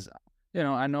started? Because, you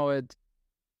know, I know it,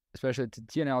 especially the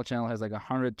TNL channel has like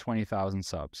 120,000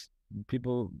 subs.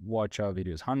 People watch our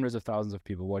videos. Hundreds of thousands of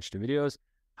people watch the videos.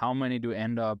 How many do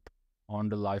end up on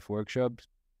the live workshops?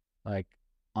 Like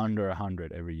under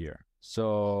 100 every year.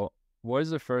 So what is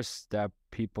the first step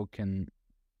people can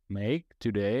make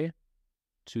today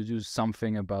to do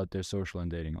something about their social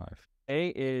and dating life? A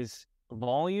is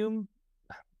volume.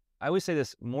 I always say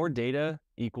this, more data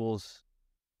equals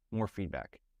more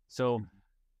feedback. So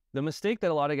the mistake that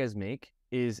a lot of guys make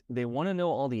is they want to know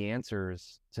all the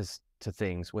answers to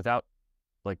things without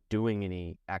like doing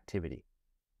any activity.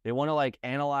 They want to like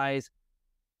analyze.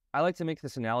 I like to make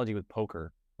this analogy with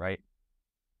poker, right?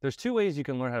 There's two ways you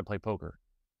can learn how to play poker.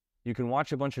 You can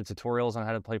watch a bunch of tutorials on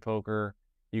how to play poker.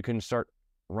 You can start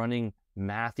running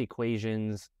math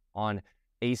equations on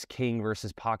ace king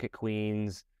versus pocket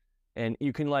queens. And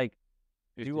you can like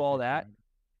do all that.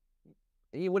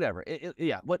 Whatever.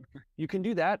 But you can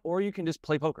do that, or you can just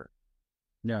play poker.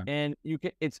 Yeah. And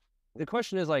the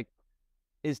question is like,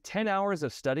 is 10 hours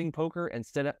of studying poker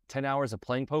instead of 10 hours of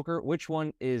playing poker, which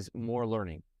one is more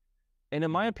learning? And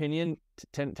in my opinion,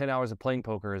 10 hours of playing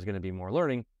poker is going to be more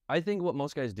learning. I think what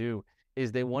most guys do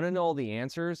is they want to know all the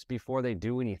answers before they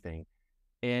do anything.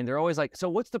 And they're always like, so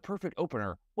what's the perfect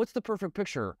opener? What's the perfect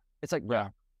picture? It's like, yeah.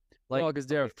 Like, well, because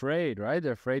they're afraid, right?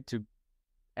 They're afraid to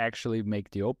actually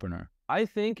make the opener. I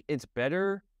think it's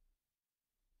better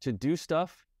to do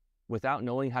stuff without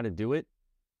knowing how to do it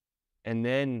and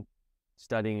then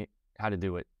studying how to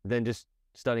do it, than just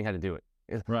studying how to do it.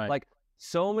 Right. Like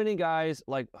so many guys,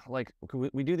 like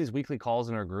we do these weekly calls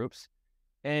in our groups,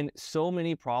 and so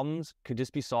many problems could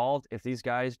just be solved if these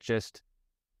guys just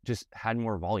had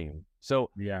more volume. So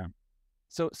yeah.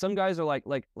 So some guys are like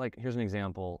here's an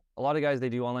example. A lot of guys, they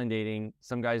do online dating.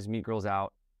 Some guys meet girls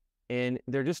out, and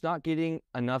they're just not getting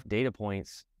enough data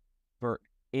points for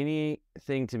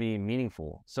anything to be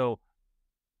meaningful. So,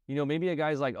 you know, maybe a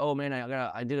guy's like, oh man,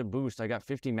 I did a boost. I got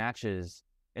 50 matches.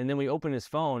 And then we open his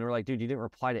phone and we're like, dude, you didn't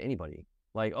reply to anybody.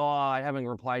 Like, oh, I haven't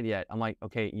replied yet. I'm like,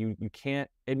 okay, you can't,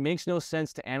 it makes no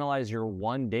sense to analyze your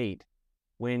one date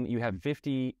when you have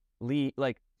 50 lead.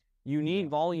 Like, you need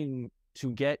volume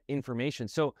to get information.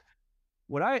 So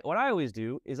what I always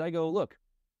do is I go, look,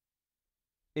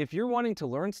 if you're wanting to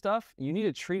learn stuff, you need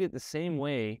to treat it the same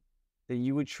way that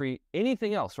you would treat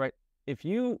anything else, right? If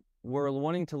you were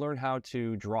wanting to learn how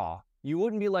to draw, you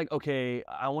wouldn't be like, okay,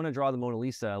 I want to draw the Mona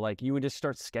Lisa. Like, you would just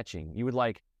start sketching. You would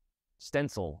like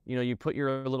stencil, you know, you put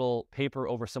your little paper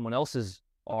over someone else's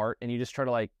art and you just try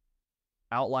to like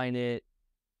outline it,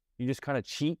 you just kind of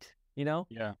cheat, you know?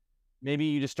 Yeah. Maybe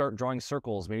you just start drawing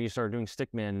circles. Maybe you start doing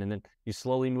stickmen, and then you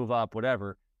slowly move up,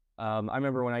 whatever. I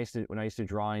remember when I used to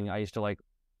drawing, I used to like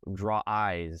draw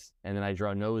eyes, and then I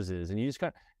draw noses, and you just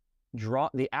kind of draw.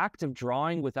 The act of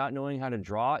drawing without knowing how to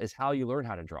draw is how you learn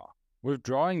how to draw. With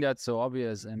drawing, that's so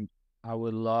obvious, and I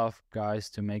would love guys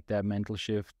to make that mental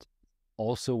shift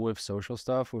also with social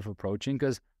stuff, with approaching,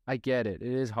 because I get it.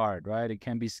 It is hard, right? It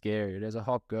can be scary. There's a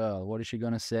hot girl. What is she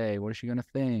gonna say? What is she gonna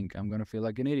think? I'm gonna feel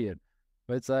like an idiot.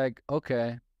 But it's like,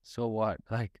 okay, so what?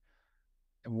 Like,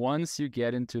 once you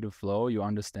get into the flow, you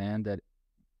understand that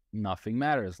nothing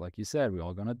matters. Like you said, we're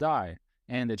all gonna die,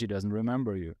 and that she doesn't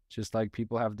remember you. Just like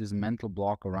people have this mental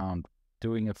block around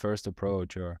doing a first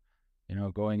approach, or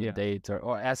going a date,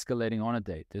 or escalating on a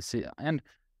date. And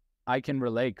I can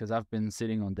relate because I've been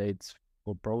sitting on dates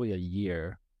for probably a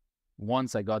year.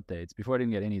 Once I got dates. Before I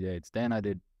didn't get any dates. Then I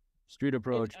did street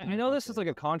approach. I know this is like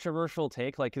a controversial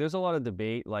take. Like there's a lot of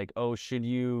debate. Like, oh, should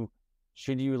you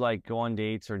like go on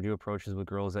dates or do approaches with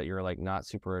girls that you're like not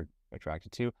super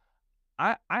attracted to?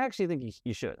 I actually think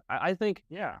you should. I think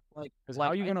like how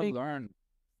are you gonna learn?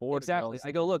 Exactly.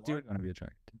 I go, look, dude, gonna be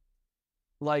attracted.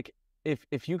 Like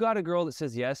if you got a girl that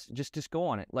says yes, just go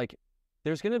on it. Like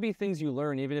there's gonna be things you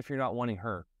learn even if you're not wanting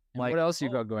her. And like, what else you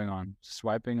got going on?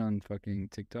 Swiping on fucking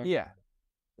TikTok? Yeah.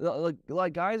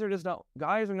 Like guys are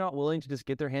not willing to just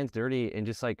get their hands dirty and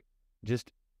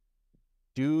just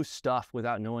do stuff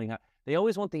without knowing how. They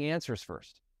always want the answers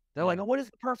first. They're like, oh, what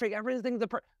is perfect? Everything's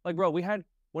like, bro, we had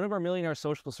one of our millionaire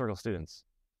social circle students.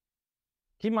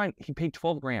 Keep in mind, he paid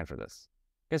 $12,000 for this.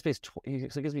 He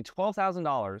gives me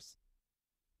 $12,000,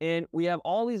 and we have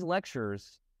all these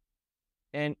lectures,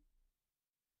 and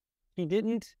he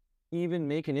didn't even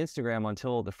make an Instagram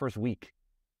until the first week.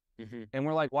 And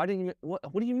we're like, why didn't you?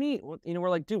 What do you mean? We're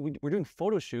like, dude, we're doing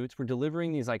photo shoots. We're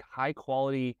delivering these like high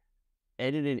quality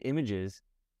edited images.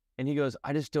 And he goes,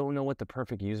 I just don't know what the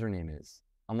perfect username is.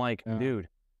 I'm like, dude,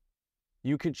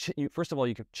 you could, first of all,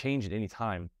 you could change it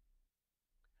anytime.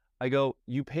 I go,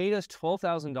 you paid us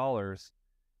 $12,000.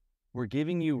 We're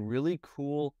giving you really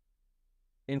cool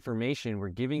information. We're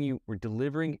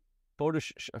delivering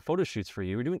photo shoots for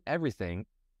you. We're doing everything.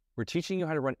 We're teaching you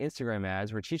how to run Instagram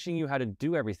ads. We're teaching you how to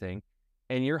do everything.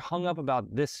 And you're hung up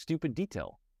about this stupid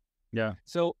detail. Yeah.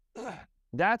 So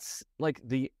that's like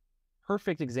the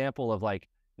perfect example of like,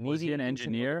 was he an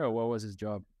engineer or what was his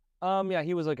job? Yeah,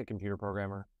 he was like a computer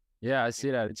programmer. Yeah, I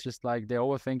see that. It's just like they're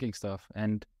overthinking stuff.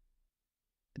 And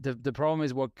the problem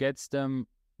is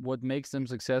what makes them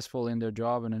successful in their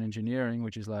job in an engineering,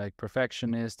 which is like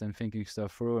perfectionist and thinking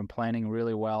stuff through and planning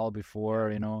really well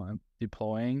before,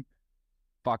 deploying,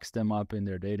 fucks them up in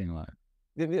their dating life.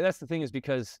 That's the thing, is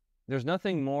because there's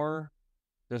nothing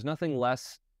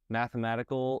less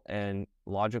mathematical and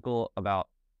logical about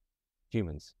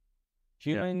humans.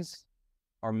 Humans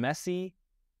are messy.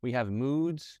 We have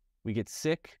moods. We get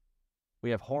sick.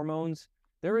 We have hormones.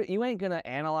 You ain't gonna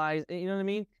analyze. You know what I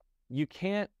mean? You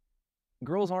can't.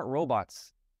 Girls aren't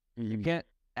robots. You can't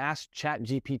ask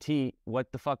ChatGPT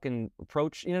what the fucking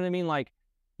approach. You know what I mean? Like,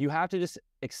 you have to just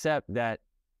accept that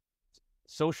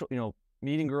social,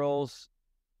 meeting girls,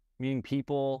 meeting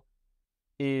people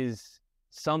is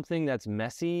something that's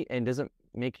messy and doesn't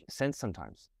make sense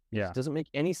sometimes. Yeah. It doesn't make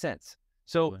any sense.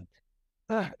 So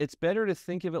it's better to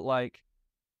think of it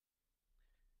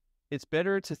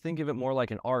more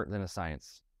like an art than a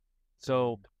science.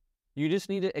 So you just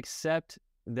need to accept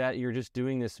that you're just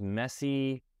doing this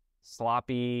messy,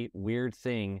 sloppy, weird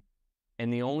thing.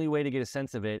 And the only way to get a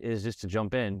sense of it is just to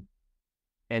jump in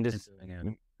and just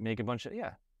make a bunch of,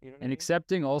 and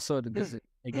accepting also because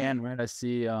again, when I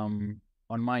see on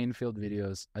my infield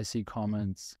videos, I see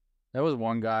comments. There was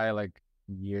one guy like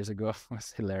years ago, it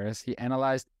was hilarious. He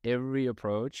analyzed every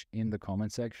approach in the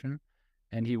comment section,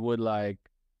 and he would like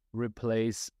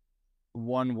replace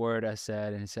one word I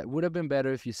said, and he said, would have been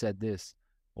better if you said this,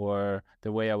 or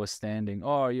the way I was standing.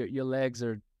 Oh, your legs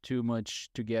are too much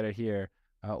together here,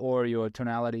 or your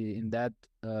tonality in that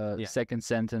second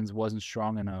sentence wasn't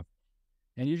strong enough.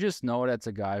 And you just know that's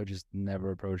a guy who just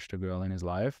never approached a girl in his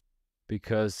life,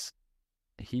 because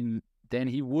then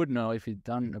he would know if he'd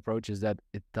done approaches that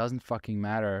it doesn't fucking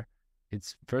matter.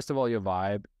 It's first of all your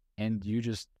vibe, and you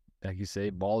just, like you say,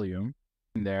 volume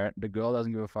there. The girl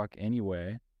doesn't give a fuck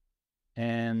anyway.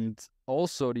 And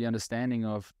also the understanding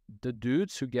of the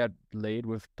dudes who get laid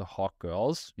with the hot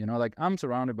girls, like I'm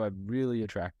surrounded by really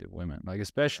attractive women, like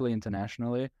especially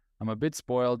internationally. I'm a bit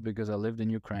spoiled because I lived in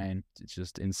Ukraine. It's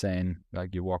just insane.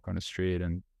 Like you walk on the street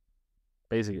and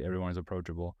basically everyone is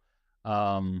approachable.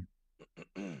 And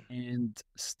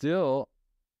still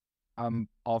I'm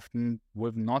often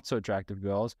with not so attractive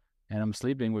girls, and I'm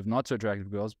sleeping with not so attractive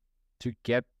girls to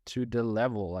get to the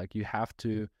level. Like, you have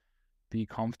to be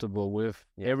comfortable with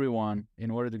everyone in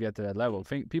order to get to that level.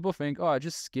 People think, oh, I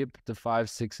just skip the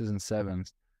 5s, 6s, and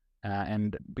 7s.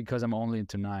 And because I'm only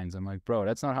into 9s, I'm like, bro,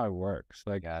 that's not how it works.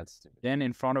 Like, then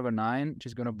in front of a 9,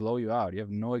 she's going to blow you out. You have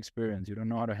no experience. You don't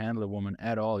know how to handle a woman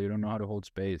at all. You don't know how to hold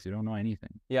space. You don't know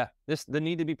anything. Yeah. The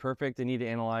need to be perfect, the need to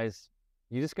analyze.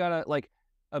 You just gotta, like,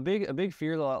 a big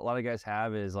fear that a lot of guys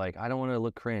have is like, I don't want to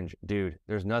look cringe. Dude,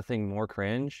 there's nothing more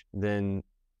cringe than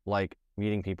like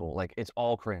meeting people. Like, it's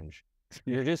all cringe.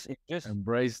 You're just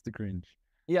embrace the cringe.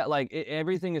 Yeah, like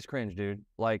everything is cringe, dude.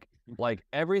 Like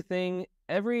everything,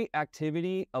 every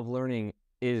activity of learning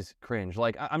is cringe.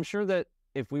 Like, I'm sure that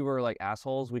if we were like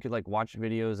assholes, we could like watch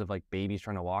videos of like babies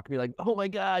trying to walk and be like, oh my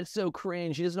God, so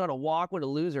cringe. She doesn't know how to walk. What a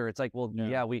loser. It's like, well,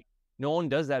 yeah, no one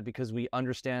does that because we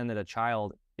understand that a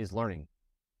child is learning.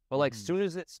 But like, soon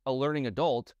as it's a learning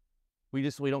adult, we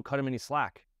don't cut them any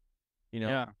slack, you know?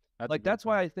 Yeah. That's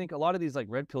why I think a lot of these like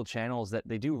red pill channels that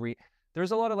they do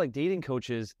there's a lot of like dating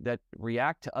coaches that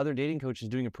react to other dating coaches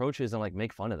doing approaches and like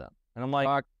make fun of them. And I'm like,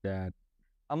 fuck that.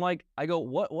 I'm like, I go,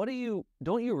 what do you,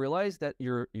 don't you realize that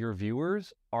your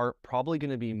viewers are probably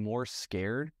going to be more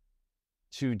scared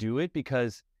to do it?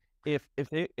 Because if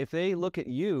they look at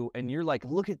you and you're like,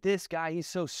 look at this guy, he's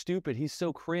so stupid, he's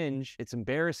so cringe, it's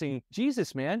embarrassing.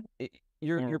 Jesus, man,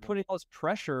 you're putting all this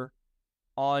pressure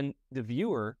on the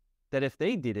viewer that if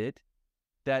they did it,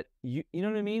 that you know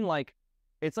what I mean? Like,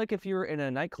 it's like if you're in a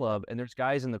nightclub and there's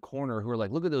guys in the corner who are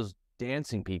like, look at those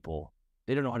dancing people.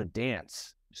 They don't know how to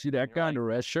dance. See that guy in the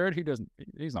red shirt?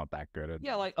 He's not that good at it.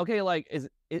 Yeah, like, okay, like,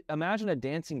 imagine a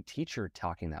dancing teacher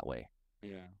talking that way.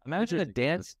 Yeah. Imagine a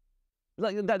dance,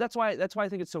 like, that's why I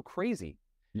think it's so crazy.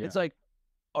 Yeah. It's like,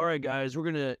 all right, guys, we're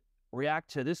going to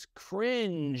react to this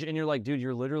cringe. And you're like, dude,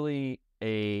 you're literally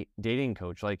a dating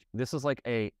coach. Like, this is like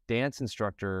a dance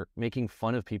instructor making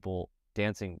fun of people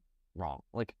dancing wrong.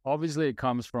 Like, obviously it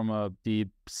comes from a deep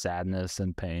sadness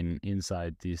and pain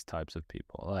inside these types of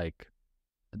people. Like,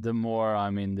 the more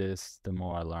I'm in this, the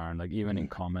more I learn. Like, even in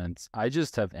comments, I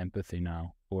just have empathy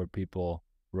now for people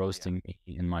roasting me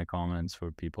in my comments,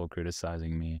 for people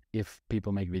criticizing me. If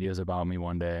people make videos about me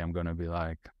one day, I'm gonna be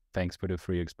like, thanks for the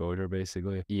free exposure,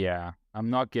 basically. Yeah, I'm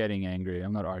not getting angry.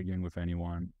 I'm not arguing with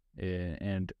anyone.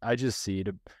 And I just see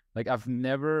it. Like, I've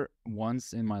never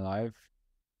once in my life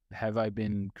have I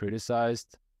been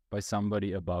criticized by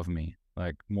somebody above me,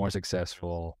 like more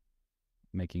successful,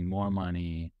 making more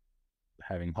money,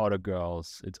 having hotter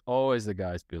girls. It's always the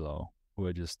guys below who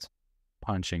are just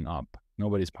punching up.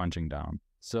 Nobody's punching down.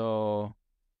 So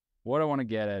what I want to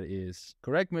get at is,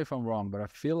 correct me if I'm wrong, but I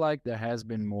feel like there has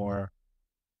been more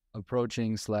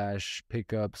approaching /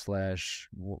 pickup /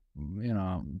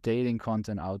 dating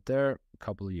content out there a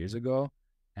couple of years ago.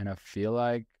 And I feel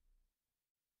like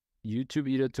YouTube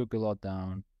either took a lot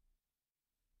down,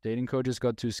 dating coaches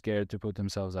got too scared to put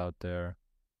themselves out there.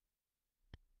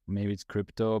 Maybe it's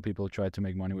crypto. People try to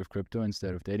make money with crypto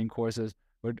instead of dating courses.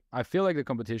 But I feel like the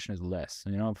competition is less.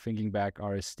 You know, thinking back,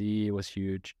 RSD was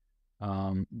huge.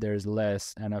 There's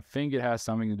less. And I think it has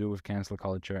something to do with cancel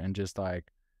culture and just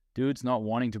like dudes not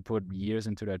wanting to put years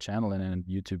into their channel and then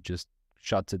YouTube just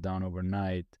shuts it down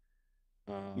overnight.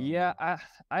 Yeah,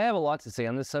 I have a lot to say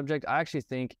on this subject. I actually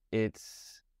think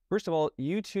it's, first of all,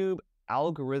 YouTube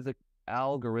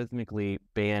algorithmically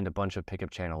banned a bunch of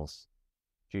pickup channels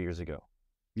a few years ago.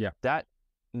 Yeah. That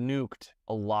nuked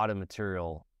a lot of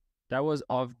material. That was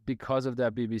because of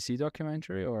that BBC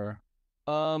documentary, or?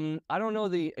 I don't know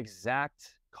the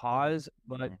exact cause,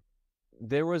 but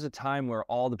there was a time where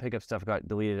all the pickup stuff got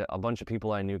deleted. A bunch of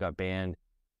people I knew got banned.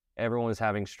 Everyone was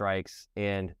having strikes,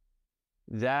 and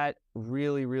that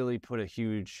really, really put a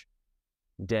huge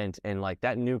dent, and like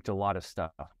that nuked a lot of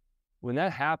stuff. When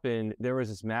that happened, there was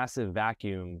this massive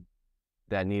vacuum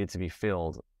that needed to be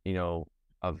filled, you know,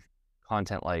 of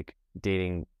content like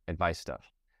dating advice stuff.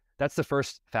 That's the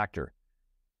first factor.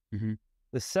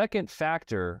 The second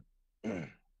factor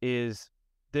is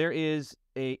there is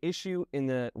a issue in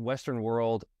the Western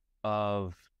world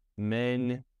of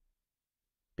men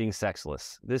being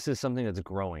sexless. This is something that's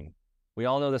growing. We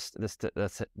all know that's the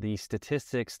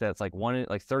statistics. That's like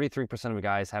 33% of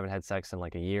guys haven't had sex in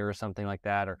like a year or something like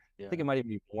that. Or I think it might even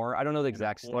be more. I don't know the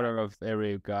exact stat. Quarter of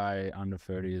every guy under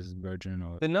 30 is virgin.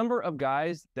 Or... The number of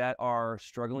guys that are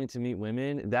struggling to meet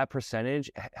women, that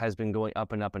percentage has been going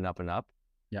up and up and up and up.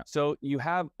 Yeah. So you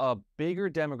have a bigger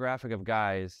demographic of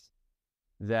guys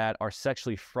that are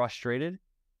sexually frustrated,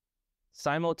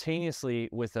 simultaneously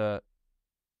with a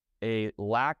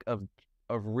lack of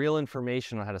real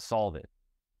information on how to solve it.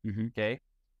 Okay.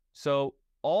 So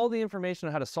all the information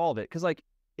on how to solve it, because like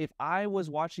if I was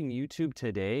watching YouTube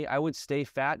today, I would stay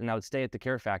fat and I would stay at the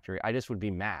Care Factory. I just would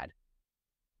be mad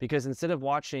because instead of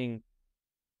watching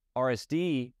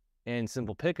RSD and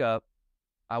Simple Pickup,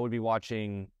 I would be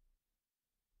watching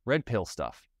red pill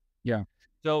stuff. Yeah.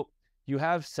 So you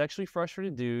have sexually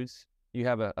frustrated dudes. You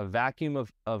have a vacuum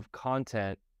of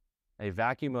content, a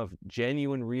vacuum of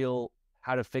genuine, real,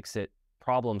 how to fix it,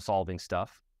 problem solving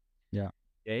stuff. Yeah.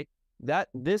 Okay.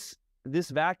 This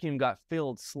vacuum got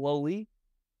filled slowly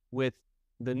with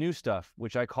the new stuff,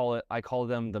 which I call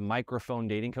them the microphone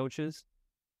dating coaches.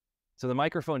 So the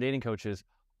microphone dating coaches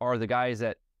are the guys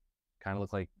that kind of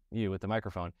look like you with the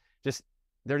microphone.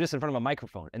 They're just in front of a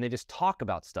microphone and they just talk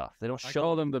about stuff. They don't I show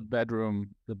call them the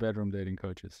bedroom dating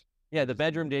coaches. Yeah, the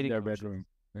bedroom dating Their coaches. bedroom.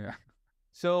 Yeah.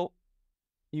 So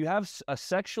you have a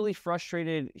sexually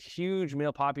frustrated, huge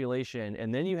male population,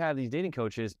 and then you have these dating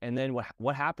coaches. And then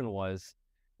what happened was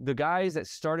the guys that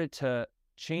started to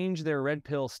change their red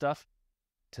pill stuff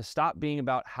to stop being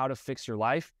about how to fix your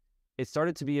life. It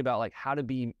started to be about like how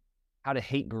to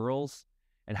hate girls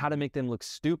and how to make them look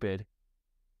stupid.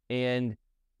 And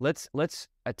let's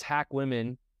attack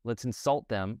women. Let's insult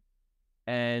them.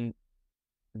 And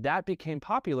that became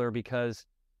popular because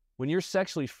when you're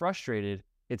sexually frustrated,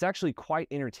 it's actually quite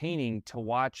entertaining to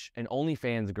watch an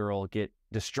OnlyFans girl get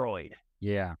destroyed.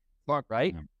 Yeah. Fuck,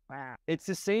 right? Yeah. It's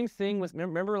the same thing with,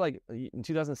 remember like in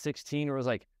 2016, where it was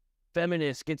like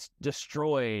feminist gets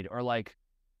destroyed, or like,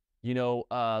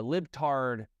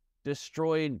 libtard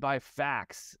destroyed by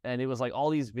facts. And it was like all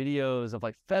these videos of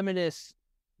like feminists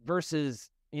versus,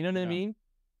 you know what I mean?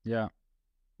 Yeah.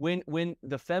 When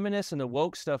the feminists and the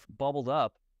woke stuff bubbled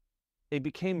up, it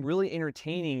became really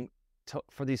entertaining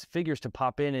for these figures to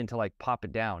pop in and to like pop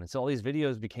it down. And so all these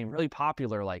videos became really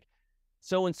popular, like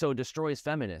so-and-so destroys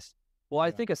feminists. Well,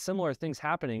 I think a similar thing's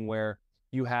happening where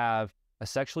you have a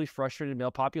sexually frustrated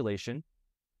male population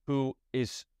who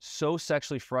is so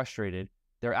sexually frustrated,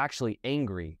 they're actually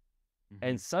angry. Mm-hmm.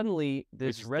 And suddenly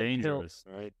this red pill,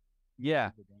 right?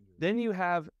 Yeah. Then you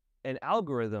have an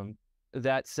algorithm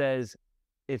that says,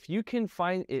 if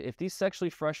these sexually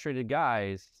frustrated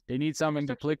guys, they need something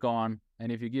to click on,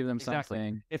 and if you give them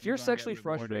something, if you're sexually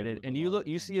frustrated and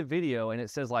you see a video and it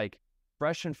says like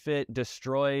Fresh and Fit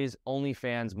destroys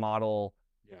OnlyFans model,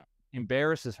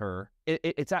 embarrasses her,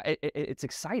 it's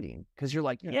exciting because you're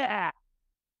like,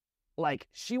 like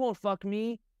she won't fuck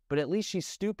me, but at least she's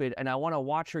stupid and I want to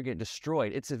watch her get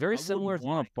destroyed. It's a very similar. I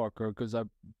want to fuck her because I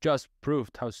just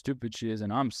proved how stupid she is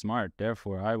and I'm smart.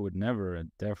 Therefore, I would never, and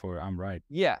therefore I'm right.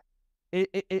 Yeah.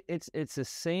 It's the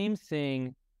same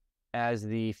thing as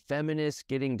the feminists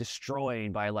getting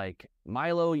destroyed by like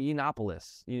Milo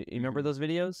Yiannopoulos. You remember those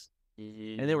videos?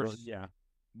 And they were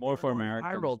more for America.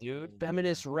 Viral, dude.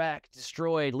 Feminist wreck,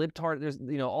 destroyed, libtard. There's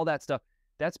all that stuff.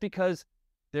 That's because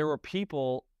there were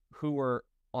people who were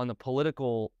on the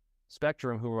political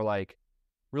spectrum who were like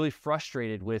really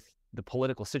frustrated with the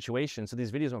political situation. So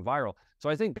these videos went viral. So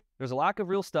I think there's a lack of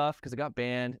real stuff because it got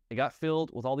banned. It got filled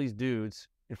with all these dudes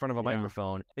in front of a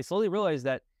microphone. They slowly realized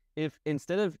that if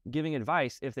instead of giving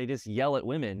advice, if they just yell at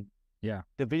women, the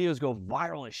videos go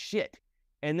viral as shit.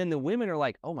 And then the women are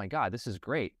like, oh my God, this is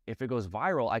great. If it goes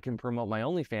viral, I can promote my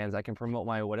OnlyFans. I can promote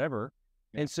my whatever.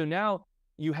 And so now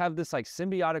you have this like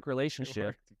symbiotic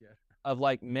relationship of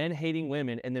like men hating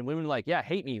women, and then women like, yeah,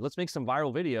 hate me. Let's make some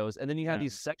viral videos. And then you have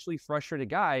these sexually frustrated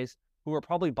guys who are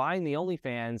probably buying the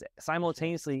OnlyFans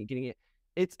simultaneously getting it.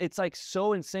 It's like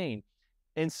so insane.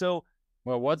 And so,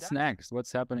 well, what's next?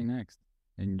 What's happening next,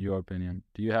 in your opinion?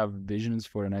 Do you have visions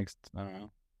for the next, I don't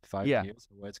know, 5 years,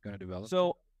 or where it's going to develop?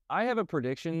 So I have a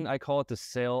prediction. I call it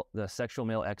the sexual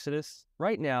male exodus.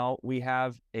 Right now, we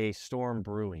have a storm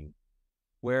brewing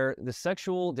where the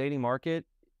sexual dating market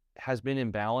has been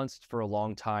imbalanced for a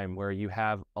long time, where you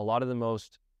have a lot of the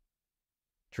most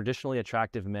traditionally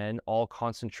attractive men all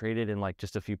concentrated in like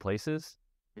just a few places.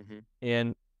 Mm-hmm.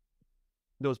 And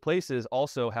those places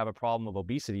also have a problem of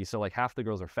obesity. So like half the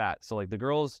girls are fat. So like the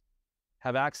girls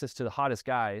have access to the hottest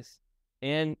guys,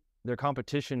 and their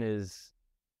competition is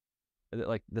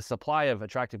like the supply of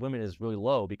attractive women is really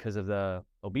low because of the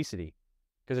obesity.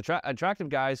 Because attractive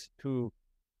guys who,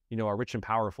 are rich and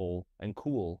powerful and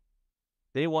cool,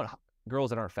 they want girls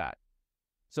that aren't fat.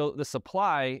 So the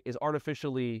supply is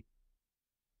artificially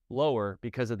lower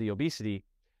because of the obesity.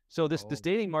 So this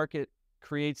dating market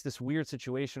creates this weird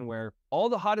situation where all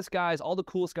the hottest guys, all the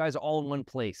coolest guys are all in one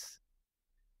place.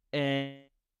 And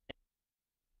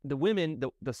the women,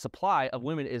 the supply of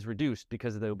women is reduced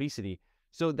because of the obesity.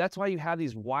 So that's why you have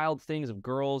these wild things of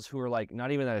girls who are like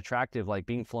not even that attractive, like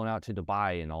being flown out to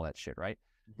Dubai and all that shit, right?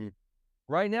 Mm-hmm.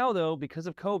 Right now, though, because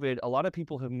of COVID, a lot of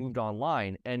people have moved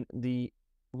online, and the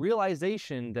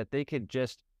realization that they could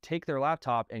just take their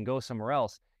laptop and go somewhere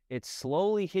else, it's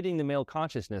slowly hitting the male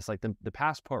consciousness. Like the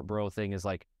passport bro thing is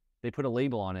like, they put a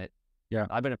label on it. Yeah.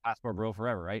 I've been a passport bro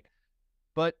forever, right?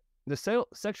 But the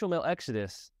sexual male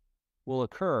exodus will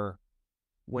occur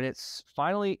when it's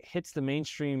finally hits the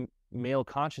mainstream male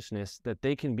consciousness that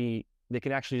they can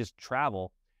actually just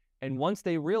travel. And once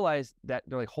they realize that,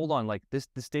 they're like, hold on, like this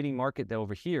dating market that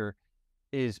over here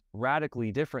is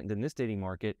radically different than this dating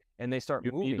market, and they start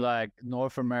You moving. mean like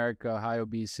North America, high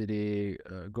obesity,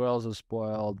 girls are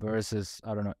spoiled versus,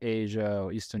 I don't know, Asia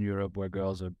or Eastern Europe where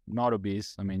girls are not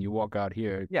obese. I mean, you walk out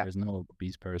here, there's no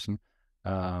obese person,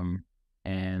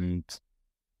 and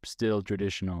still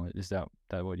traditional. Is that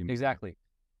what you mean? Exactly.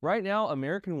 Right now,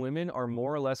 American women are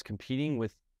more or less competing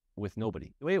with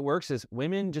nobody. The way it works is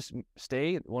women just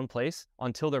stay at one place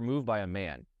until they're moved by a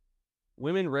man.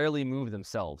 Women rarely move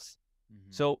themselves.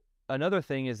 So another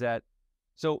thing is that,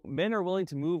 so men are willing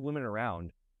to move women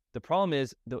around. The problem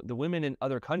is the women in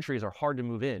other countries are hard to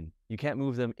move in. You can't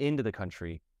move them into the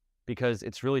country because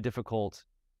it's really difficult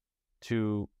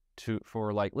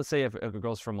for like, let's say if a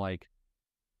girl's from like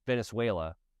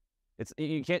Venezuela,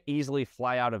 you can't easily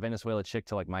fly out a Venezuela chick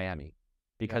to like Miami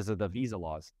because of the visa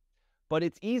laws. But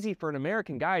it's easy for an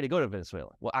American guy to go to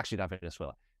Venezuela. Well, actually not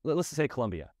Venezuela. Let's say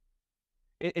Colombia.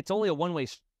 It's only a one-way.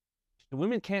 The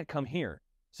women can't come here.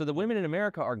 So the women in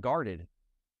America are guarded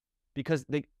because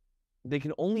they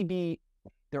can only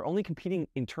they're only competing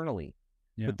internally.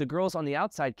 Yeah. But the girls on the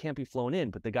outside can't be flown in,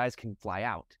 but the guys can fly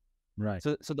out. Right.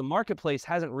 So the marketplace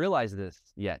hasn't realized this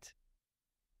yet.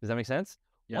 Does that make sense?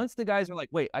 Yeah. Once the guys are like,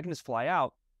 wait, I can just fly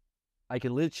out, I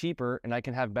can live cheaper and I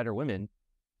can have better women,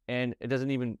 and it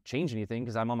doesn't even change anything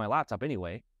because I'm on my laptop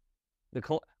anyway.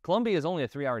 Colombia is only a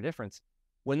 3-hour difference.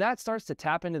 When that starts to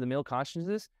tap into the male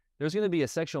consciousness, there's going to be a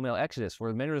sexual male exodus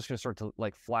where men are just going to start to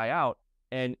like fly out,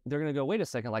 and they're going to go, wait a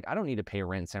second, like I don't need to pay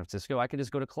rent in San Francisco. I could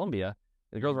just go to Colombia.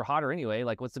 The girls are hotter anyway.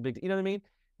 Like what's the big, you know what I mean?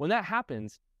 When that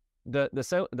happens,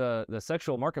 the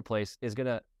sexual marketplace is going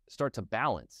to start to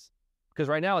balance, because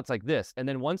right now it's like this. And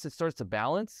then once it starts to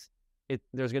balance,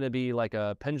 there's going to be like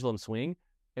a pendulum swing.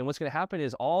 And what's going to happen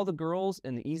is all the girls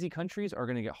in the easy countries are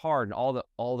going to get hard, and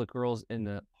all the girls in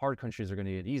the hard countries are going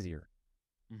to get easier.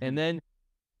 And then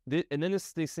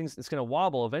these things, it's going to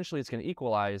wobble. Eventually, it's going to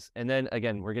equalize. And then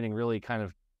again, we're getting really kind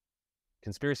of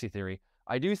conspiracy theory.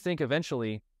 I do think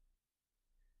eventually,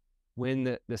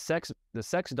 when the sex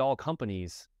doll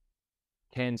companies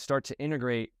can start to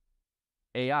integrate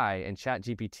AI and Chat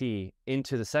GPT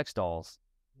into the sex dolls,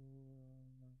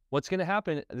 what's going to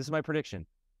happen? This is my prediction.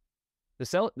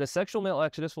 The sexual male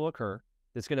exodus will occur.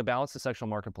 That's going to balance the sexual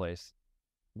marketplace,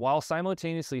 while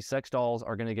simultaneously sex dolls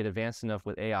are going to get advanced enough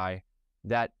with AI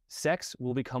that sex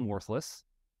will become worthless.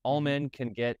 All men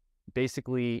can get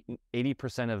basically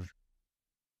 80% of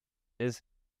is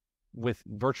with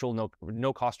virtual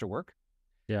no cost or work.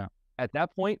 Yeah. At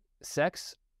that point,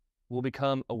 sex will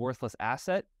become a worthless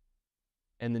asset,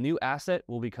 and the new asset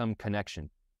will become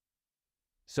connection.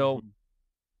 So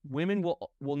women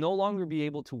will no longer be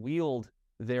able to wield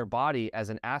their body as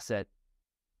an asset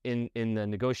in the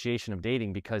negotiation of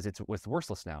dating, because it's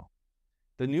worthless now.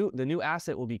 The new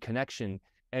asset will be connection,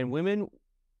 and women,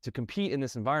 to compete in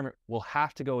this environment, will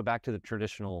have to go back to the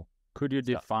traditional. Could you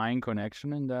define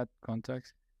connection in that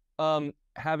context?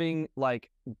 Having like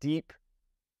deep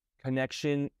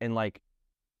connection and like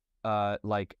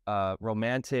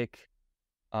romantic,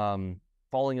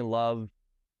 falling in love,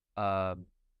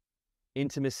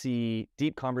 intimacy,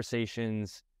 deep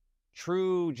conversations,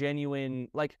 true, genuine.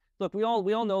 Like, look, we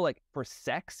all know, like, for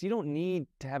sex, you don't need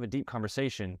to have a deep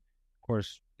conversation. Of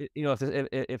course, you know,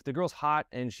 if the girl's hot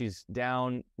and she's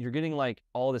down, you're getting like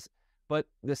all this, but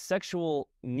the sexual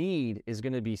need is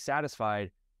going to be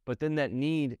satisfied. But then that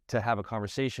need to have a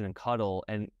conversation and cuddle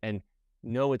and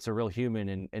know it's a real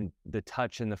human, and the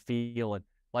touch and the feel, and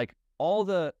like all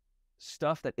the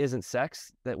stuff that isn't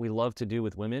sex that we love to do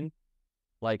with women,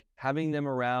 like having them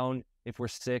around if we're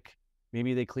sick,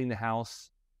 maybe they clean the house,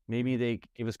 maybe they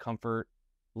give us comfort,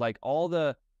 like all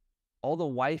the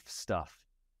wife stuff,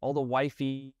 all the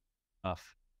wifey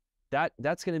stuff,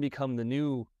 that's going to become the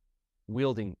new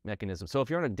wielding mechanism. So if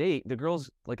you're on a date, the girl's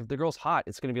like, if the girl's hot,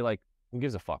 it's going to be like, who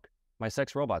gives a fuck? My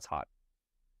sex robot's hot.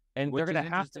 And which they're going to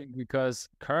have to, because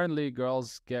currently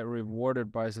girls get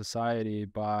rewarded by society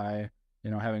by,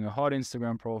 you know, having a hot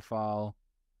Instagram profile,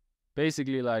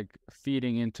 basically like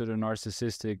feeding into the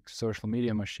narcissistic social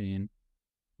media machine,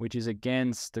 which is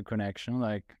against the connection.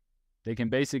 Like they can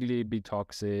basically be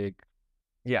toxic,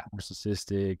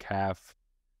 narcissistic, have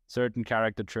certain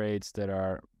character traits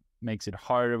that makes it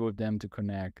harder with them to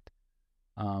connect.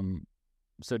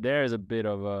 So there is a bit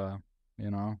of a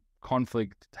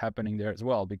conflict happening there as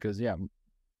well. Because yeah,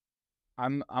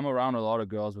 I'm around a lot of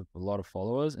girls with a lot of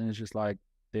followers, and it's just like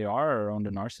they are on the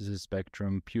narcissist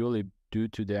spectrum purely due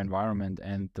to their environment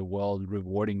and the world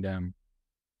rewarding them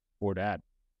for that.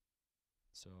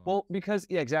 So Well, because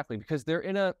yeah, exactly. Because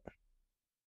okay.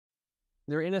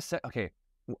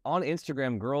 On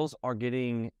Instagram, girls are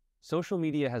getting social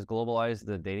media has globalized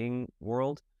the dating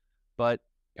world, but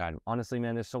God, honestly,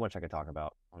 man, there's so much I could talk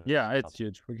about. yeah, it's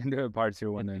huge. We can do a part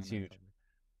two one day. It's huge.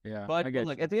 Yeah, But I get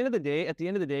look, you. at the end of the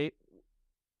day,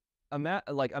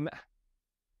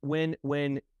 when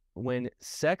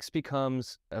sex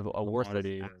becomes a worthless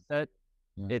Commodity. asset,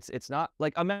 Yeah. it's not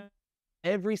like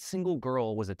every single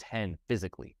girl was a 10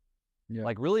 physically. Yeah.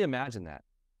 Like really imagine that.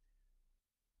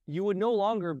 You would no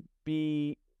longer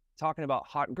be talking about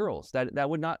hot girls. That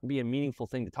would not be a meaningful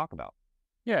thing to talk about.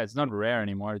 Yeah, it's not rare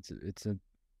anymore. It's a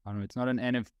I don't know. It's not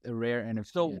a rare NFT.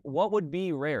 So what would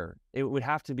be rare? It would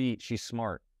have to be she's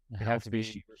smart. It has to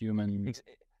be human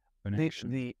connection.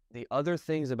 The other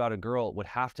things about a girl would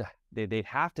have to they'd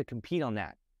have to compete on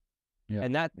that. Yeah.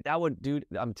 And that would, dude,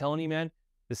 I'm telling you, man,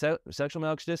 the sexual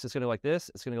malevolence is going to go like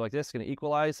this. It's going to go like this. It's going to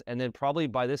equalize. And then probably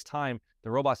by this time, the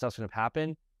robot stuff's going to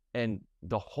happen. And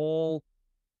the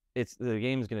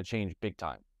game is going to change big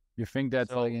time. You think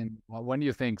that's like when do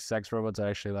you think sex robots are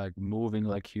actually like moving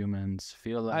like humans,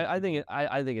 feel like? I think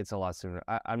it's a lot sooner.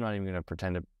 I'm not even going to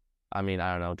pretend to. I mean,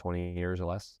 I don't know, 20 years or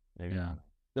less, maybe. Yeah.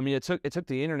 I mean, it took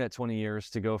the internet 20 years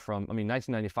to go from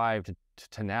 1995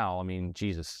 to now. I mean,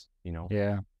 Jesus,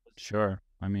 Yeah, sure.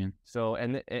 I mean, so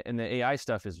and the AI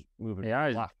stuff is moving. AI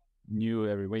is new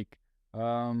every week.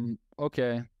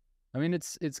 Okay. I mean,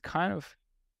 it's kind of,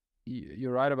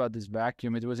 you're right about this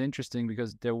vacuum. It was interesting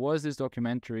because there was this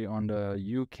documentary on the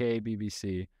UK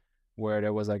BBC where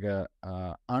there was like a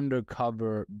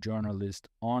undercover journalist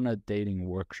on a dating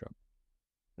workshop.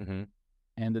 Mm-hmm.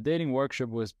 And the dating workshop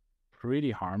was pretty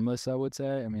harmless, I would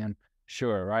say. I mean,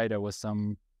 sure, right? There was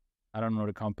some, I don't know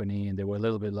the company, and they were a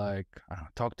little bit like, I don't know,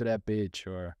 talk to that bitch,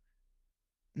 or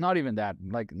not even that,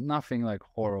 like nothing like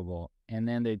horrible. And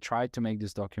then they tried to make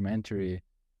this documentary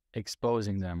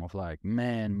exposing them of like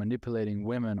men manipulating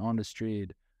women on the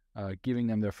street, giving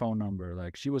them their phone number.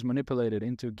 Like she was manipulated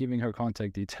into giving her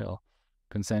contact detail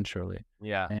consensually.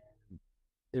 Yeah. And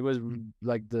it was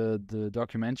like the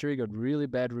documentary got really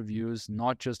bad reviews,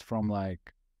 not just from like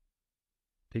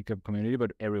pickup community,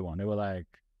 but everyone. They were like,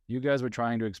 you guys were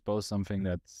trying to expose something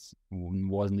that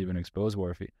wasn't even expose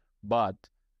worthy. But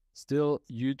still,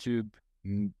 YouTube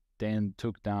then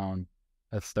took down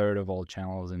a third of all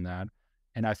channels in that.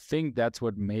 And I think that's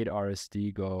what made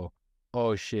RSD go,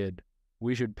 oh shit,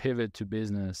 we should pivot to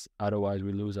business. Otherwise,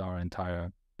 we lose our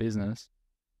entire business.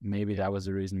 Maybe that was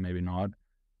the reason, maybe not.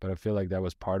 But I feel like that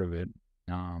was part of it.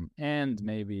 And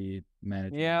maybe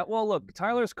management. Yeah, well, look,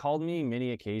 Tyler's called me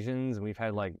many occasions, and we've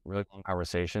had like really long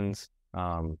conversations.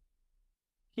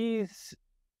 He's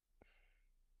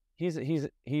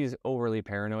overly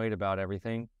paranoid about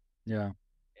everything. Yeah.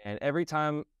 And every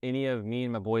time any of me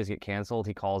and my boys get canceled,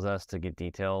 he calls us to get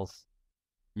details.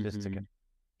 Just to get.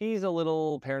 He's a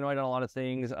little paranoid on a lot of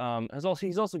things.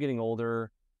 He's also getting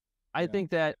older. I think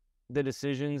that the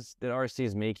decisions that RST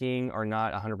is making are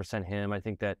not 100% him. I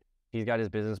think that he's got his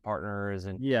business partners,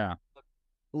 and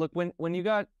look,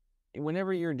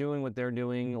 whenever you're doing what they're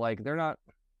doing, like they're not.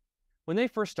 When they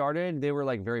first started, they were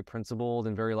like very principled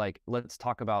and very like, let's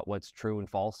talk about what's true and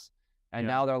false. And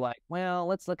now they're like, well,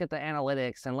 let's look at the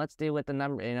analytics and let's deal with the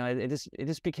number. It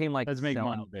just became like, let's make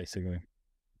money, basically.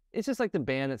 It's just like the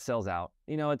band that sells out.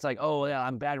 It's like, oh yeah,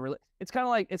 I'm bad. It's kind of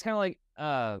like it's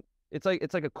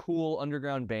like a cool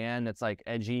underground band that's like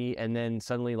edgy, and then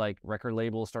suddenly like record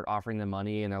labels start offering them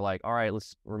money, and they're like, all right,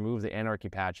 let's remove the anarchy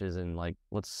patches and like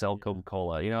let's sell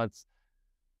Coca-Cola. It's.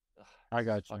 I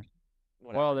got you.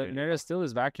 Well, there is still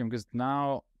this vacuum because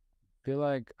now I feel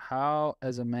like how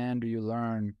as a man do you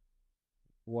learn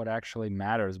what actually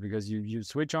matters? Because you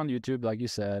switch on YouTube, like you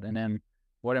said, and then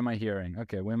what am I hearing?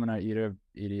 Okay, women are either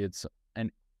idiots,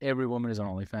 and every woman is on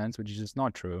OnlyFans, which is just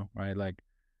not true, right? Like,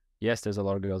 yes, there's a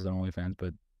lot of girls on OnlyFans,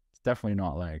 but it's definitely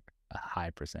not like a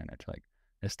high percentage. Like,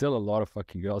 there's still a lot of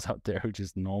fucking girls out there who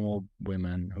just normal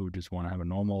women who just want to have a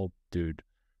normal dude.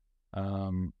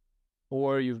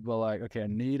 Or you've been like, okay, I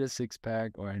need a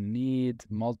six-pack, or I need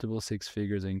multiple six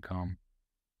figures income.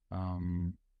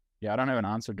 Yeah, I don't have an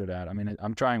answer to that. I mean,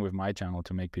 I'm trying with my channel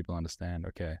to make people understand.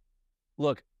 Okay,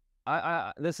 look,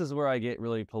 this is where I get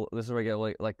really. This is where I get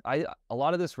like a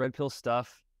lot of this red pill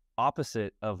stuff,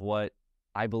 opposite of what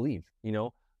I believe.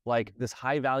 Like this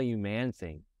high value man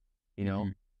thing.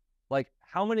 Like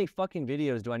how many fucking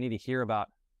videos do I need to hear about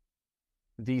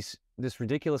this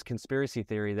ridiculous conspiracy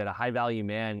theory that a high value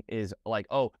man is like,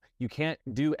 oh, you can't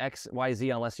do X, Y,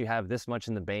 Z unless you have this much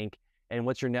in the bank, and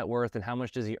what's your net worth and how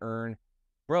much does he earn?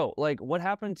 Bro, like what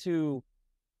happened to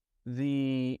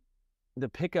the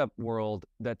pickup world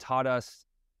that taught us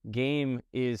game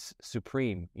is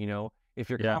supreme? You know, if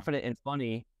you're confident and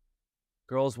funny,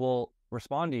 girls will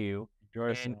respond to you,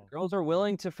 and girls are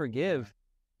willing to forgive.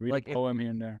 Read like a poem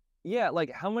here and there. Yeah,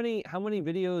 like how many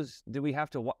videos do we have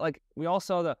to watch? Like we all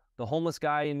saw the homeless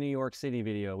guy in New York City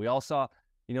video. We all saw,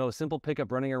 you know, simple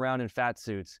pickup running around in fat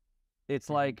suits. It's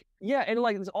like, yeah, and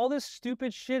like there's all this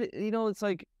stupid shit, you know, it's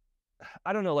like,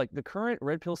 I don't know, like the current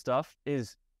red pill stuff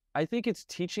is, I think it's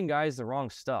teaching guys the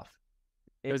wrong stuff.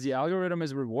 Because the algorithm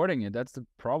is rewarding it. That's the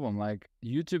problem. Like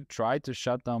YouTube tried to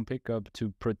shut down pickup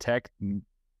to protect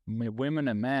women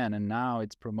and men, and now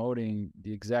it's promoting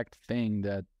the exact thing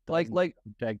that like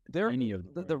they're any of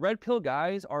the red pill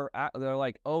guys are they're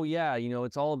like, oh yeah, you know,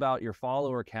 it's all about your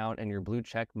follower count and your blue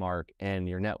check mark and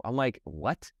your net. I'm like,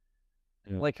 what?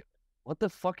 Yeah. Like, what the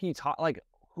fuck are you talking? Like,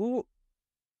 who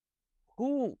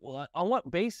on what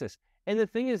basis? And the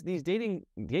thing is, these dating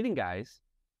guys,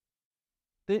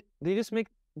 they're just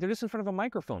in front of a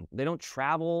microphone. They don't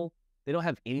travel. They don't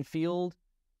have infield.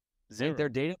 Zero.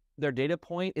 Their data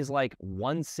point is like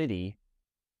one city.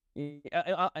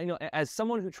 I know, as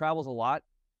someone who travels a lot,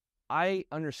 I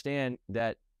understand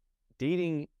that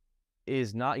dating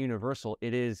is not universal.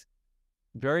 It is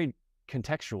very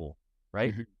contextual,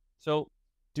 right? Mm-hmm. So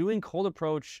doing cold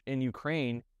approach in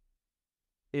Ukraine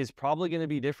is probably going to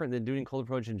be different than doing cold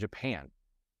approach in Japan.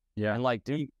 Yeah. And like,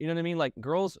 you know what I mean? Like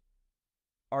girls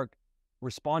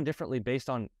respond differently based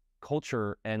on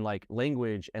culture and like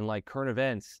language and like current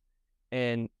events.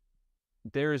 And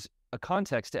there's a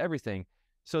context to everything.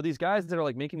 So these guys that are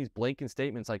like making these blanket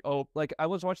statements like, oh, like I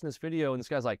was watching this video and this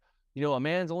guy's like, you know, a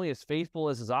man's only as faithful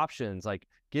as his options. Like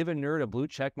give a nerd a blue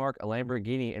check mark, a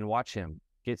Lamborghini, and watch him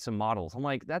get some models. I'm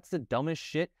like, that's the dumbest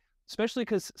shit, especially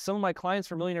because some of my clients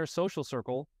from Millionaire Social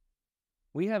Circle,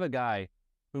 we have a guy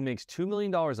who makes $2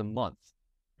 million a month.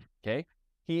 Okay.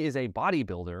 He is a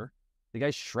bodybuilder. The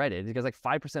guy's shredded. He has like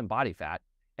 5% body fat.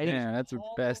 And yeah, that's the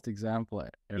best example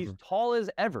ever. He's tall as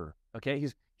ever. Okay.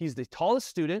 He's the tallest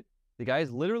student. The guy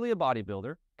is literally a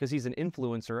bodybuilder because he's an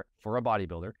influencer for a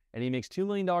bodybuilder, and he makes $2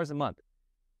 million a month.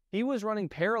 He was running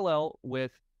parallel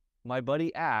with my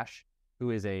buddy Ash, who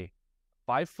is a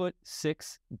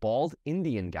 5'6" bald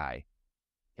Indian guy.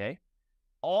 Okay.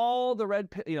 All the red,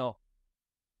 you know,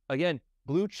 again,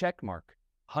 blue check mark,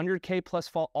 100K plus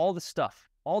fall, all the stuff,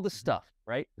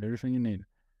 right? Everything you need.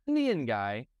 Indian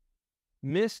guy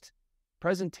missed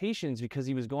presentations because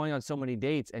he was going on so many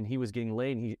dates and he was getting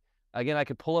laid. And again, I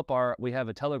could pull up we have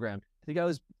a Telegram. The guy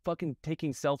was fucking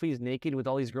taking selfies naked with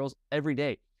all these girls every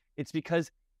day. It's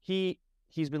because he's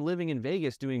been living in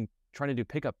Vegas trying to do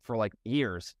pickup for like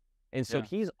years. And so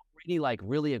he's already like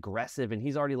really aggressive and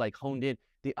he's already like honed in.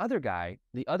 The other guy,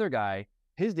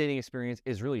 his dating experience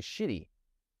is really shitty.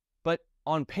 But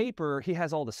on paper, he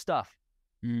has all the stuff,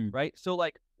 right? So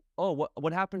like, oh,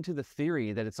 what happened to the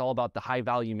theory that it's all about the high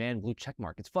value man blue check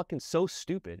mark? It's fucking so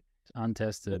stupid. It's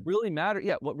untested.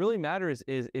 What really matters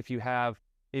is if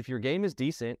your game is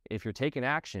decent, if you're taking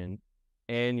action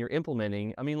and you're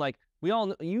implementing. I mean, like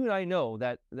you and I know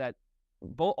that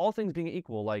all things being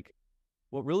equal, like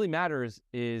what really matters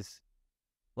is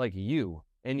like you,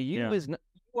 and you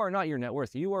are not your net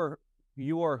worth. You are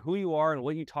who you are and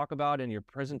what you talk about and your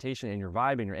presentation and your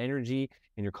vibe and your energy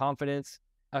and your confidence.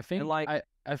 I think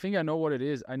I think I know what it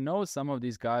is. I know some of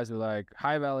these guys are like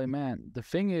high value man. The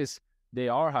thing is, they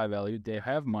are high value. They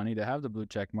have money. They have the blue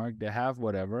check mark. They have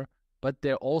whatever, but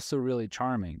they're also really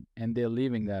charming, and they're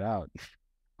leaving that out.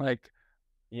 Like,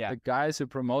 the guys who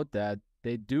promote that,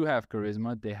 they do have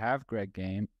charisma. They have great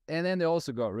game, and then they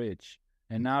also got rich,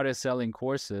 and now they're selling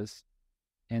courses,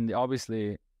 and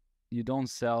obviously, you don't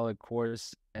sell a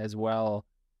course as well.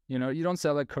 You know, you don't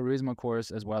sell a charisma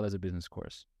course as well as a business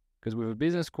course, because with a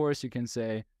business course, you can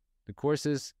say the course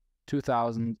is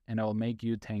 2,000 and it will make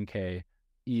you 10K.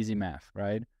 Easy math,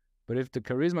 right? But if the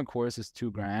charisma course is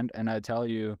 $2,000 and I tell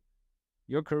you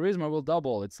your charisma will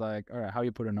double, it's like, all right, how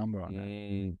you put a number on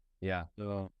that? Yeah.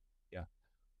 So yeah.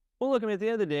 Well, look, I mean, at the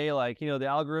end of the day, like, you know, the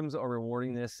algorithms are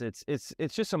rewarding this. It's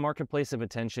just a marketplace of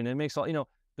attention. It makes all, you know,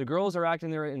 the girls are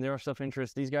acting in their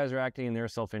self-interest. These guys are acting in their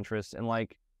self-interest, and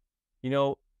like, you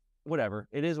know, whatever.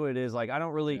 It is what it is. Like, I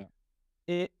don't really.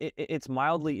 It's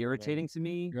mildly irritating to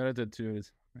me. Gratitude too.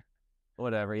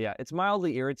 Whatever. Yeah, it's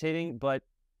mildly irritating, but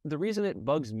the reason it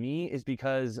bugs me is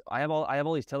because I have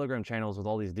all these Telegram channels with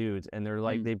all these dudes, and they're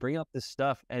like, they bring up this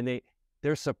stuff and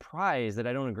they're surprised that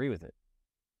I don't agree with it.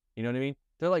 You know what I mean?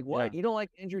 They're like, what? Yeah. You don't like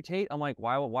Andrew Tate? I'm like,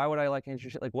 why would I like Andrew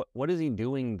Tate? Like, what is he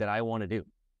doing that I want to do?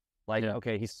 Like, Yeah.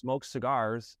 okay, he smokes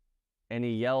cigars and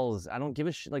he yells. I don't give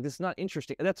a shit. Like, this is not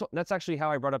interesting. That's actually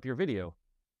how I brought up your video.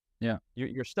 Yeah.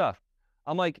 Your stuff.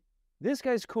 I'm like, this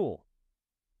guy's cool.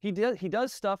 He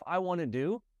does stuff I want to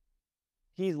do.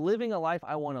 He's living a life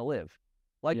I want to live.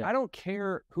 Like, Yeah. I don't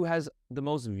care who has the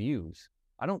most views.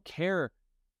 I don't care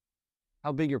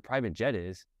how big your private jet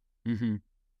is. Mm-hmm.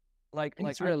 Like,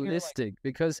 It's I care, realistic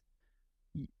because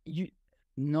you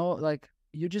know, like,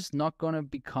 you're just not gonna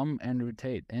become Andrew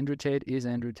Tate. Andrew Tate is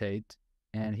Andrew Tate,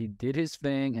 and he did his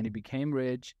thing, and he became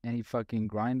rich, and he fucking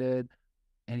grinded,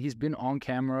 and he's been on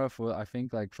camera for I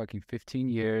think like fucking 15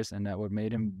 years, and that what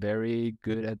made him very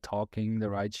good at talking the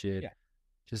right shit. Yeah.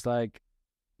 Just like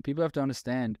people have to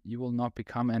understand, you will not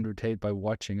become Andrew Tate by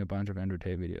watching a bunch of Andrew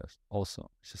Tate videos. Also,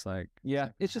 it's just like yeah,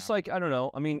 it's just like, I don't know.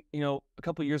 I mean, a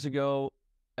couple of years ago,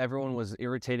 everyone was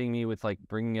irritating me with like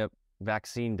bringing up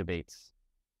vaccine debates.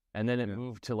 And then it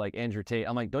moved to like Andrew Tate.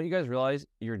 I'm like, don't you guys realize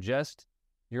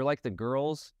you're like the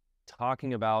girls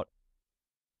talking about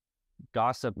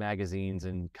gossip magazines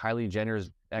and Kylie Jenner's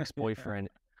ex-boyfriend.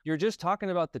 You're just talking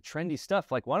about the trendy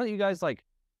stuff. Like, why don't you guys like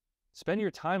spend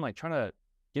your time like trying to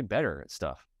get better at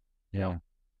stuff? yeah,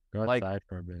 go like, outside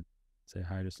for a bit, say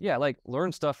hi to yeah, like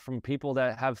learn stuff from people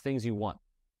that have things you want.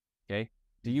 Okay,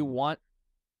 do you want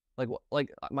like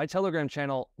my Telegram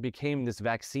channel became this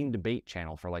vaccine debate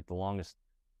channel for like the longest.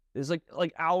 It's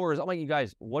like hours. I'm like, you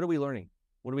guys, what are we learning?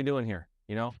 What are we doing here?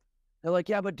 They're like,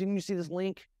 yeah, but didn't you see this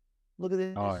link? Look at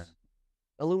this. Oh, yeah.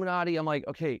 Illuminati. I'm like,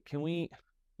 okay, can we,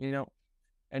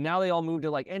 and now they all moved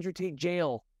to like Andrew Tate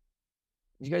jail.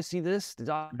 Did you guys see this?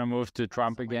 Gonna move to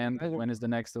Trump again. When is the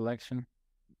next election?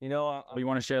 You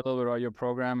want to share a little bit about your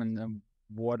program and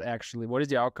what is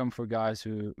the outcome for guys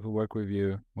who work with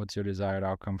you? What's your desired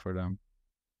outcome for them?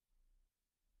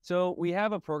 So we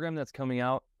have a program that's coming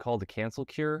out called the Cancel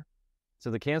Cure. So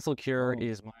the Cancel Cure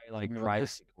is my like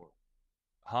privacy course.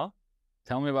 Huh?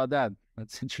 Tell me about that.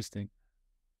 That's interesting.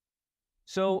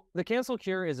 So the Cancel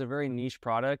Cure is a very niche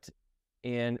product.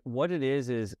 And what it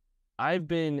is I've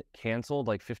been canceled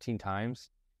like 15 times.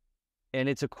 And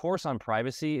it's a course on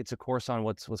privacy. It's a course on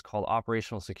what's called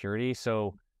operational security.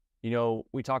 So,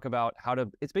 we talk about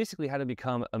it's basically how to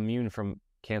become immune from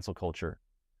cancel culture.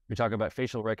 We talk about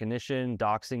facial recognition,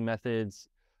 doxing methods,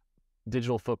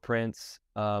 digital footprints,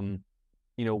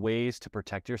 ways to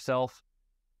protect yourself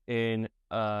in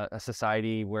a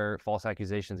society where false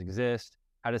accusations exist,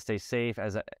 how to stay safe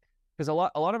because a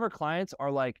lot of our clients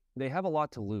are like, they have a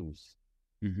lot to lose.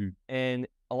 Mm-hmm. And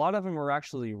a lot of them are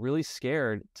actually really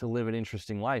scared to live an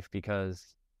interesting life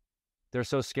because they're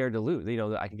so scared to lose.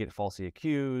 That I can get falsely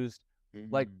accused.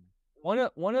 Mm-hmm. Like one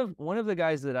of the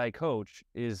guys that I coach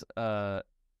is well,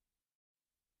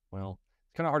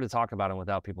 it's kind of hard to talk about him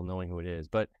without people knowing who it is,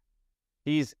 but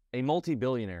he's a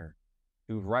multi-billionaire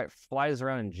who flies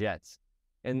around in jets.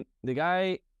 And the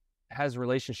guy has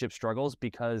relationship struggles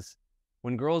because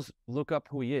when girls look up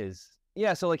who he is,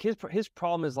 yeah, so like his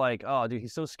problem is like, oh, dude,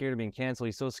 he's so scared of being canceled.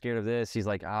 He's so scared of this. He's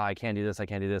like, I can't do this. I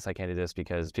can't do this. I can't do this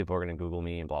because people are going to Google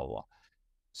me and blah, blah, blah.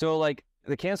 So like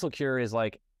the Cancel Cure is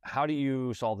like, how do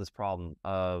you solve this problem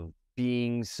of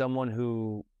being someone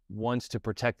who wants to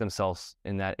protect themselves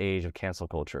in that age of cancel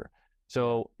culture?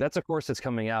 So that's a course that's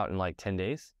coming out in like 10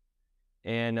 days.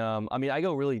 And I mean, I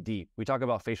go really deep. We talk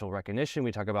about facial recognition.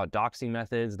 We talk about doxing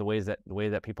methods, the way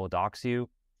that people dox you.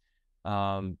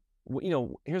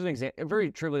 Here's an example, a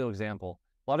very trivial example.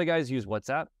 A lot of guys use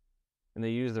WhatsApp and they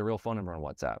use their real phone number on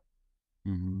WhatsApp.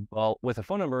 Mm-hmm. Well, with a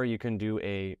phone number, you can do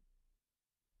a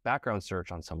background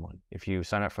search on someone. If you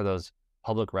sign up for those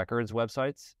public records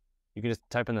websites, you can just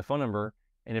type in the phone number.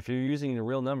 And if you're using the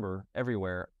real number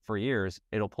everywhere for years,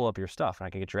 it'll pull up your stuff and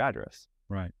I can get your address.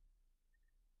 Right.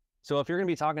 So if you're going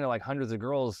to be talking to like hundreds of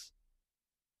girls,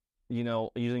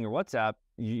 using your WhatsApp,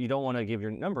 you don't want to give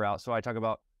your number out. So I talk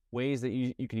about ways that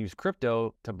you can use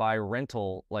crypto to buy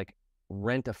rental, like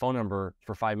rent a phone number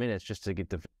for 5 minutes just to get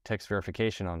the text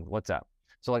verification on WhatsApp.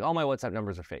 So like all my WhatsApp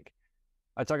numbers are fake.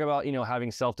 I talk about,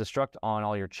 having self-destruct on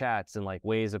all your chats and like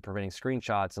ways of preventing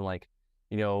screenshots and like,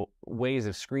 ways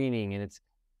of screening. And it's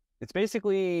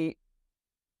basically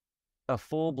a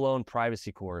full-blown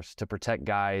privacy course to protect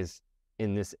guys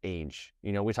in this age.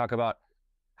 We talk about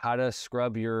how to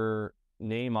scrub your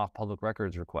name off public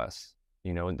records requests.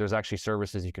 There's actually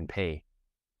services you can pay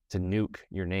to nuke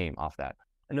your name off that.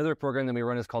 Another program that we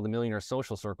run is called the Millionaire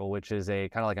Social Circle, which is a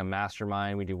kind of like a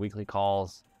mastermind. We do weekly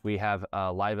calls. We have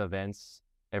live events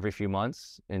every few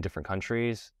months in different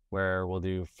countries where we'll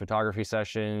do photography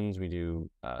sessions, we do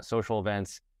social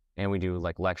events, and we do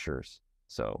like lectures.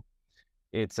 So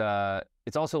it's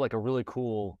also like a really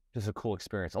cool, just a cool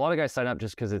experience. A lot of guys sign up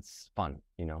just because it's fun,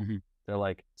 They're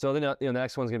like, so then the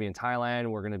next one's gonna be in Thailand.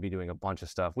 We're gonna be doing a bunch of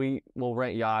stuff. Will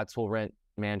rent yachts, we'll rent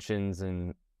mansions,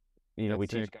 and we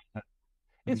teach guys.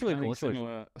 It's really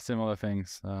cool. It's Similar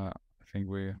things. I think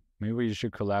maybe we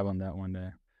should collab on that one day.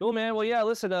 Cool, man. Well, yeah.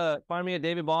 Listen, find me at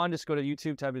David Bond. Just go to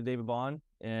YouTube, type in David Bond,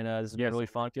 and this has been really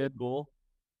fun. Good, cool.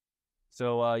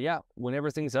 So yeah, when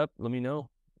everything's up, let me know.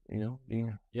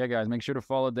 Yeah, guys, make sure to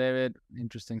follow David.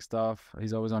 Interesting stuff.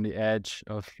 He's always on the edge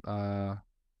of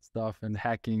stuff and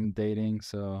hacking, dating.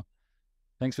 So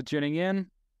thanks for tuning in,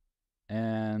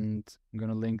 and I'm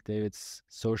gonna link David's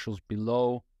socials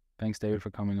below. Thanks, David, for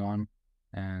coming on,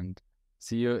 and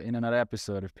see you in another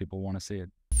episode if people want to see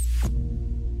it.